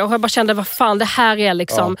Åhléns garage. Jag bara kände, vad fan det här är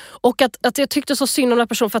liksom. Ja. Och att jag tyckte så synd om den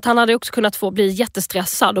personen för att han hade också kunnat bli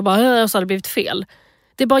jättestressad och bara, så hade det blivit fel.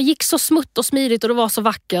 Det bara gick så smutt och smidigt och det var så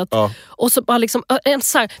vackert. Ja. Och så bara liksom,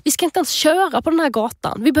 så här, vi ska inte ens köra på den här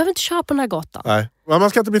gatan. Vi behöver inte köra på den här gatan. Nej, men man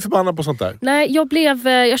ska inte bli förbannad på sånt där. Nej,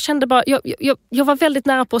 jag kände bara, jag var väldigt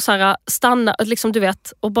nära på att så här, stanna, liksom du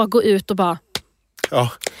vet, och bara gå ut och bara...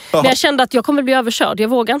 Ja. Men jag kände att jag kommer bli överkörd. Jag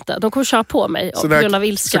vågar inte. De kommer köra på mig på grund av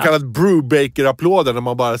ilska. Så kallat Brubaker-applåder när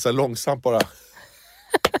man bara så här långsamt bara...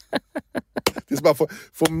 det är så bara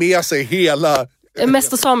få med sig hela...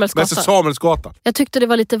 Mäster Samuelsgatan. Jag tyckte det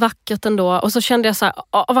var lite vackert ändå. Och så kände jag så här,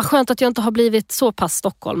 vad skönt att jag inte har blivit så pass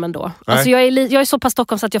Stockholm ändå. Alltså jag är så pass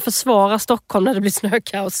Stockholm så att jag försvarar Stockholm när det blir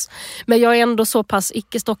snökaos. Men jag är ändå så pass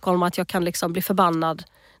icke-Stockholm att jag kan liksom bli förbannad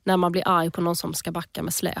när man blir arg på någon som ska backa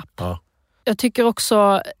med släp. Ja. Jag tycker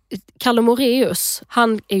också Kalle Moraeus,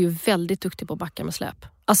 han är ju väldigt duktig på att backa med släp.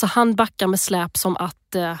 Alltså han backar med släp som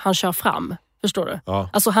att han kör fram. Förstår du? Ja.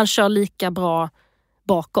 Alltså han kör lika bra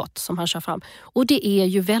bakåt som han kör fram. Och det är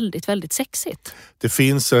ju väldigt, väldigt sexigt. Det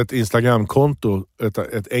finns ett Instagramkonto,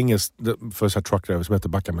 ett engelskt för så här truckdriver som heter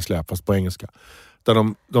Backa med släp, fast på engelska.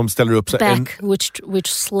 Där de ställer upp så här which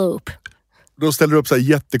slope? De ställer upp så här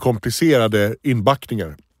jättekomplicerade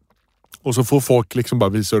inbackningar. Och så får folk liksom bara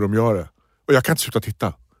visa hur de gör det. Och jag kan inte sluta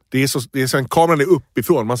titta. Det är så en kameran är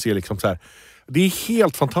uppifrån, man ser liksom så här. Det är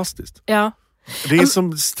helt fantastiskt. Ja. Det är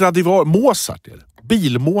som Stradivar, Mozart är det.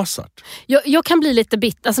 Bil-Mozart. Jag kan bli lite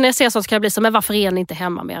bitter. Alltså när jag ser sånt kan jag bli så, men varför är ni inte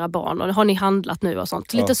hemma med era barn? Och har ni handlat nu och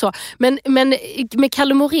sånt? Lite så. Men med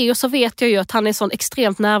Kalle Moraeus så vet jag ju att han är en sån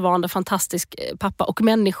extremt närvarande, fantastisk pappa och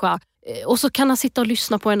människa. Och så kan han sitta och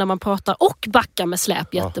lyssna på en när man pratar och backa med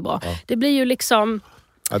släp jättebra. Ja. Det blir ju liksom...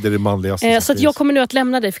 Ja, det är det manligaste. Så att jag kommer nu att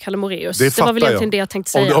lämna dig för Kalle Moraeus. Det var väl egentligen det jag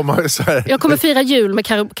tänkte säga. Jag kommer fira jul med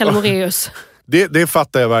Kalle Moraeus. Det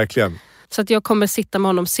fattar jag verkligen. Så att jag kommer sitta med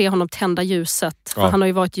honom, se honom tända ljuset. För han har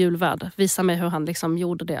ju varit julvärd. Visa mig hur han liksom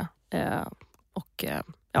gjorde det.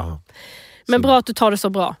 Men bra att du tar det så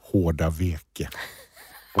bra. Hårda veke.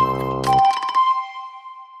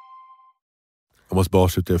 Jag måste bara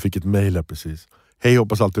avsluta, jag fick ett mejl här precis. Hej,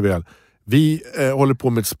 hoppas allt är väl. Vi håller på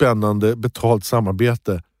med ett spännande betalt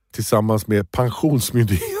samarbete tillsammans med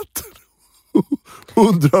Pensionsmyndigheten.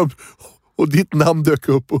 Undrar och ditt namn dök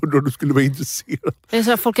upp och undrar om du skulle vara intresserad. Det är så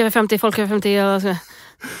här, folk över 50.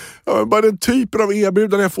 Ja, men bara den typen av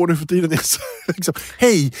erbjudanden jag får nu för tiden är så här, liksom,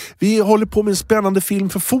 hej, vi håller på med en spännande film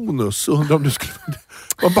för Fonus och undrar om du skulle...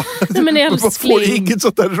 Man får inget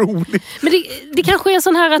sånt där roligt. Men det kanske är en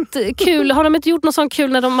sån här att kul, har de inte gjort något sånt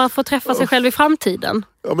kul när man får träffa sig själv i framtiden?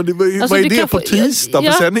 Ja, men vad är det på tisdag?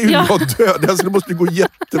 För sen är ju jag död. Alltså, det måste gå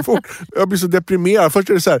jättefort. Jag blir så deprimerad. Först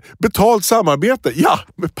är det så här, betalt samarbete. Ja,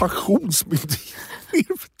 med Pensionsmyndigheten. Det är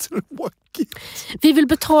tråkigt. Vi vill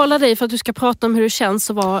betala dig för att du ska prata om hur det känns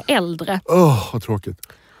att vara äldre. Vad tråkigt.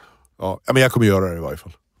 Ja, men jag kommer göra det i varje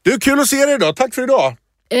fall. Det är kul att se dig idag. Tack för idag.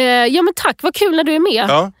 Ja, men tack. Vad kul när du är med.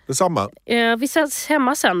 Ja, detsamma. Vi ses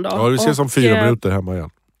hemma sen då. Ja, vi ses om 4 minuter hemma igen.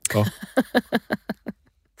 Ja.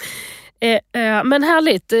 Men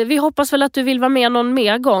härligt. Vi hoppas väl att du vill vara med någon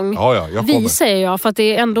mer gång. Ja, jag kommer. Vi säger jag, för att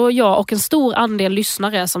det är ändå jag och en stor andel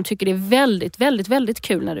lyssnare som tycker det är väldigt, väldigt, väldigt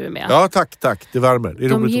kul när du är med. Ja, tack. Det värmer. Det är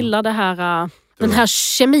de gillar det här... Den här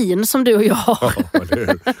kemin som du och jag har. Ja, det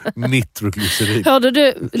är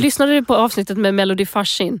nitroglycerin. Lyssnade du på avsnittet med Melody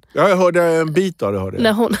Farshin? Ja, jag hörde en bit av det.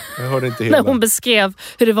 Jag hörde inte hela. När hon beskrev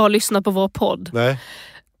hur det var att lyssna på vår podd. Nej.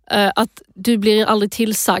 Att du blir aldrig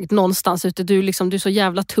tillsagd någonstans ute. Du är så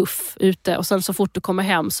jävla tuff ute. Och sen så fort du kommer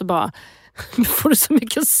hem så bara får du så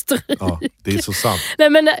mycket stryk. Ja, det är så sant. Nej,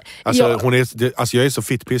 men, jag är så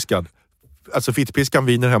fittpiskad. Alltså fittpiskan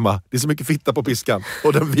viner hemma. Det är så mycket fitta på piskan.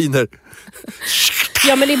 Och den viner.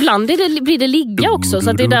 Ja, men ibland blir det ligga också. Så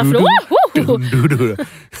att det är därför...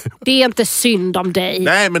 Det är inte synd om dig.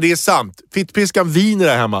 Nej, men det är sant. Fittpiskan viner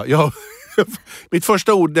där hemma. Mitt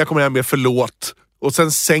första ord när jag kommer hem är förlåt. Och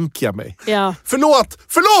sen sänker jag mig. Ja. Förlåt!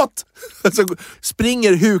 Så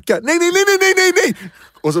springer hukar. Nej.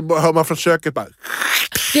 Och så hör man från köket bara...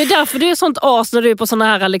 Det är därför du är sånt as när du är på såna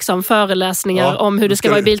här liksom föreläsningar om hur det ska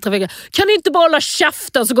vara i biltrafiken. Kan du inte bara hålla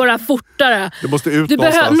käften så går det här fortare? Du måste ut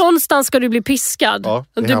någonstans. Någonstans ska du bli piskad. Ja,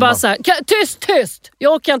 du bara så här, tyst!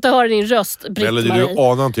 Jag orkar inte höra din röst, Britt-Marie. Eller du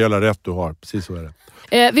anar inte jävla rätt du har. Precis så är det.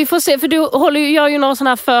 Vi får se, för du gör ju några såna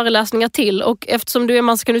här föreläsningar till. Och eftersom du är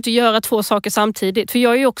man så kan du inte göra 2 saker samtidigt. För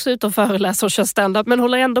jag är ju också ute och föreläser och kör stand-up, men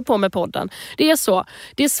håller ändå på med podden. Det är så.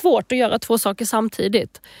 Det är svårt att göra 2 saker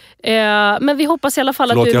samtidigt. Men vi hoppas i alla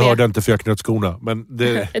fall att du är jag hörde inte för jag knöt skorna. Men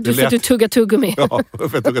det du får att du tuggar tuggummi. Ja, för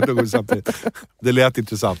jag tuggar tuggummi samtidigt. Det lät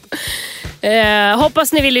intressant.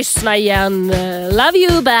 Hoppas ni vill lyssna igen. Love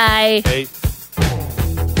you, bye! Hej.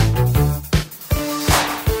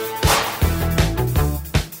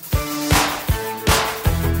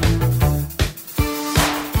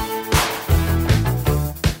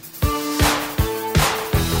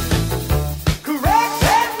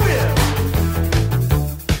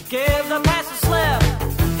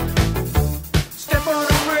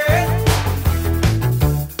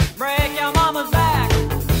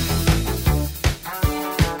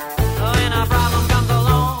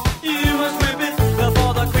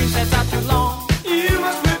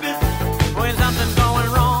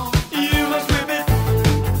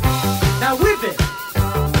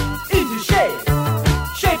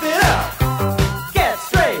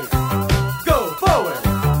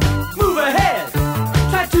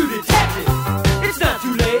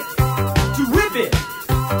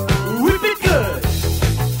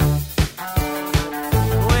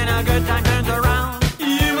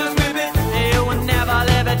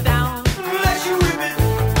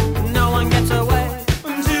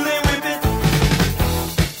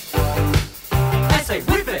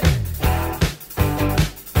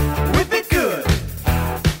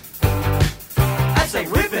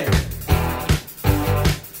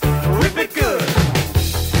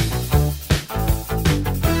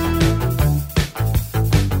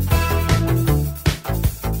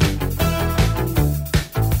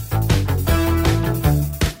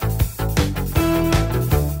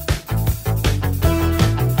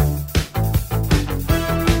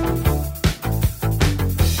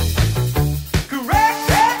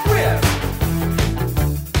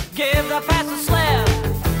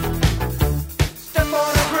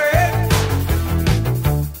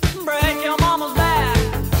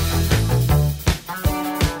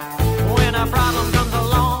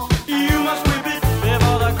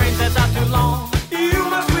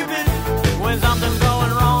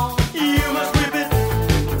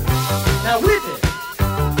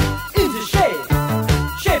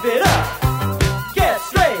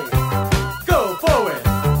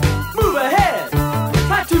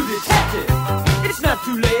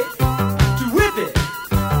 Too late to whip it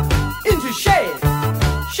into shape.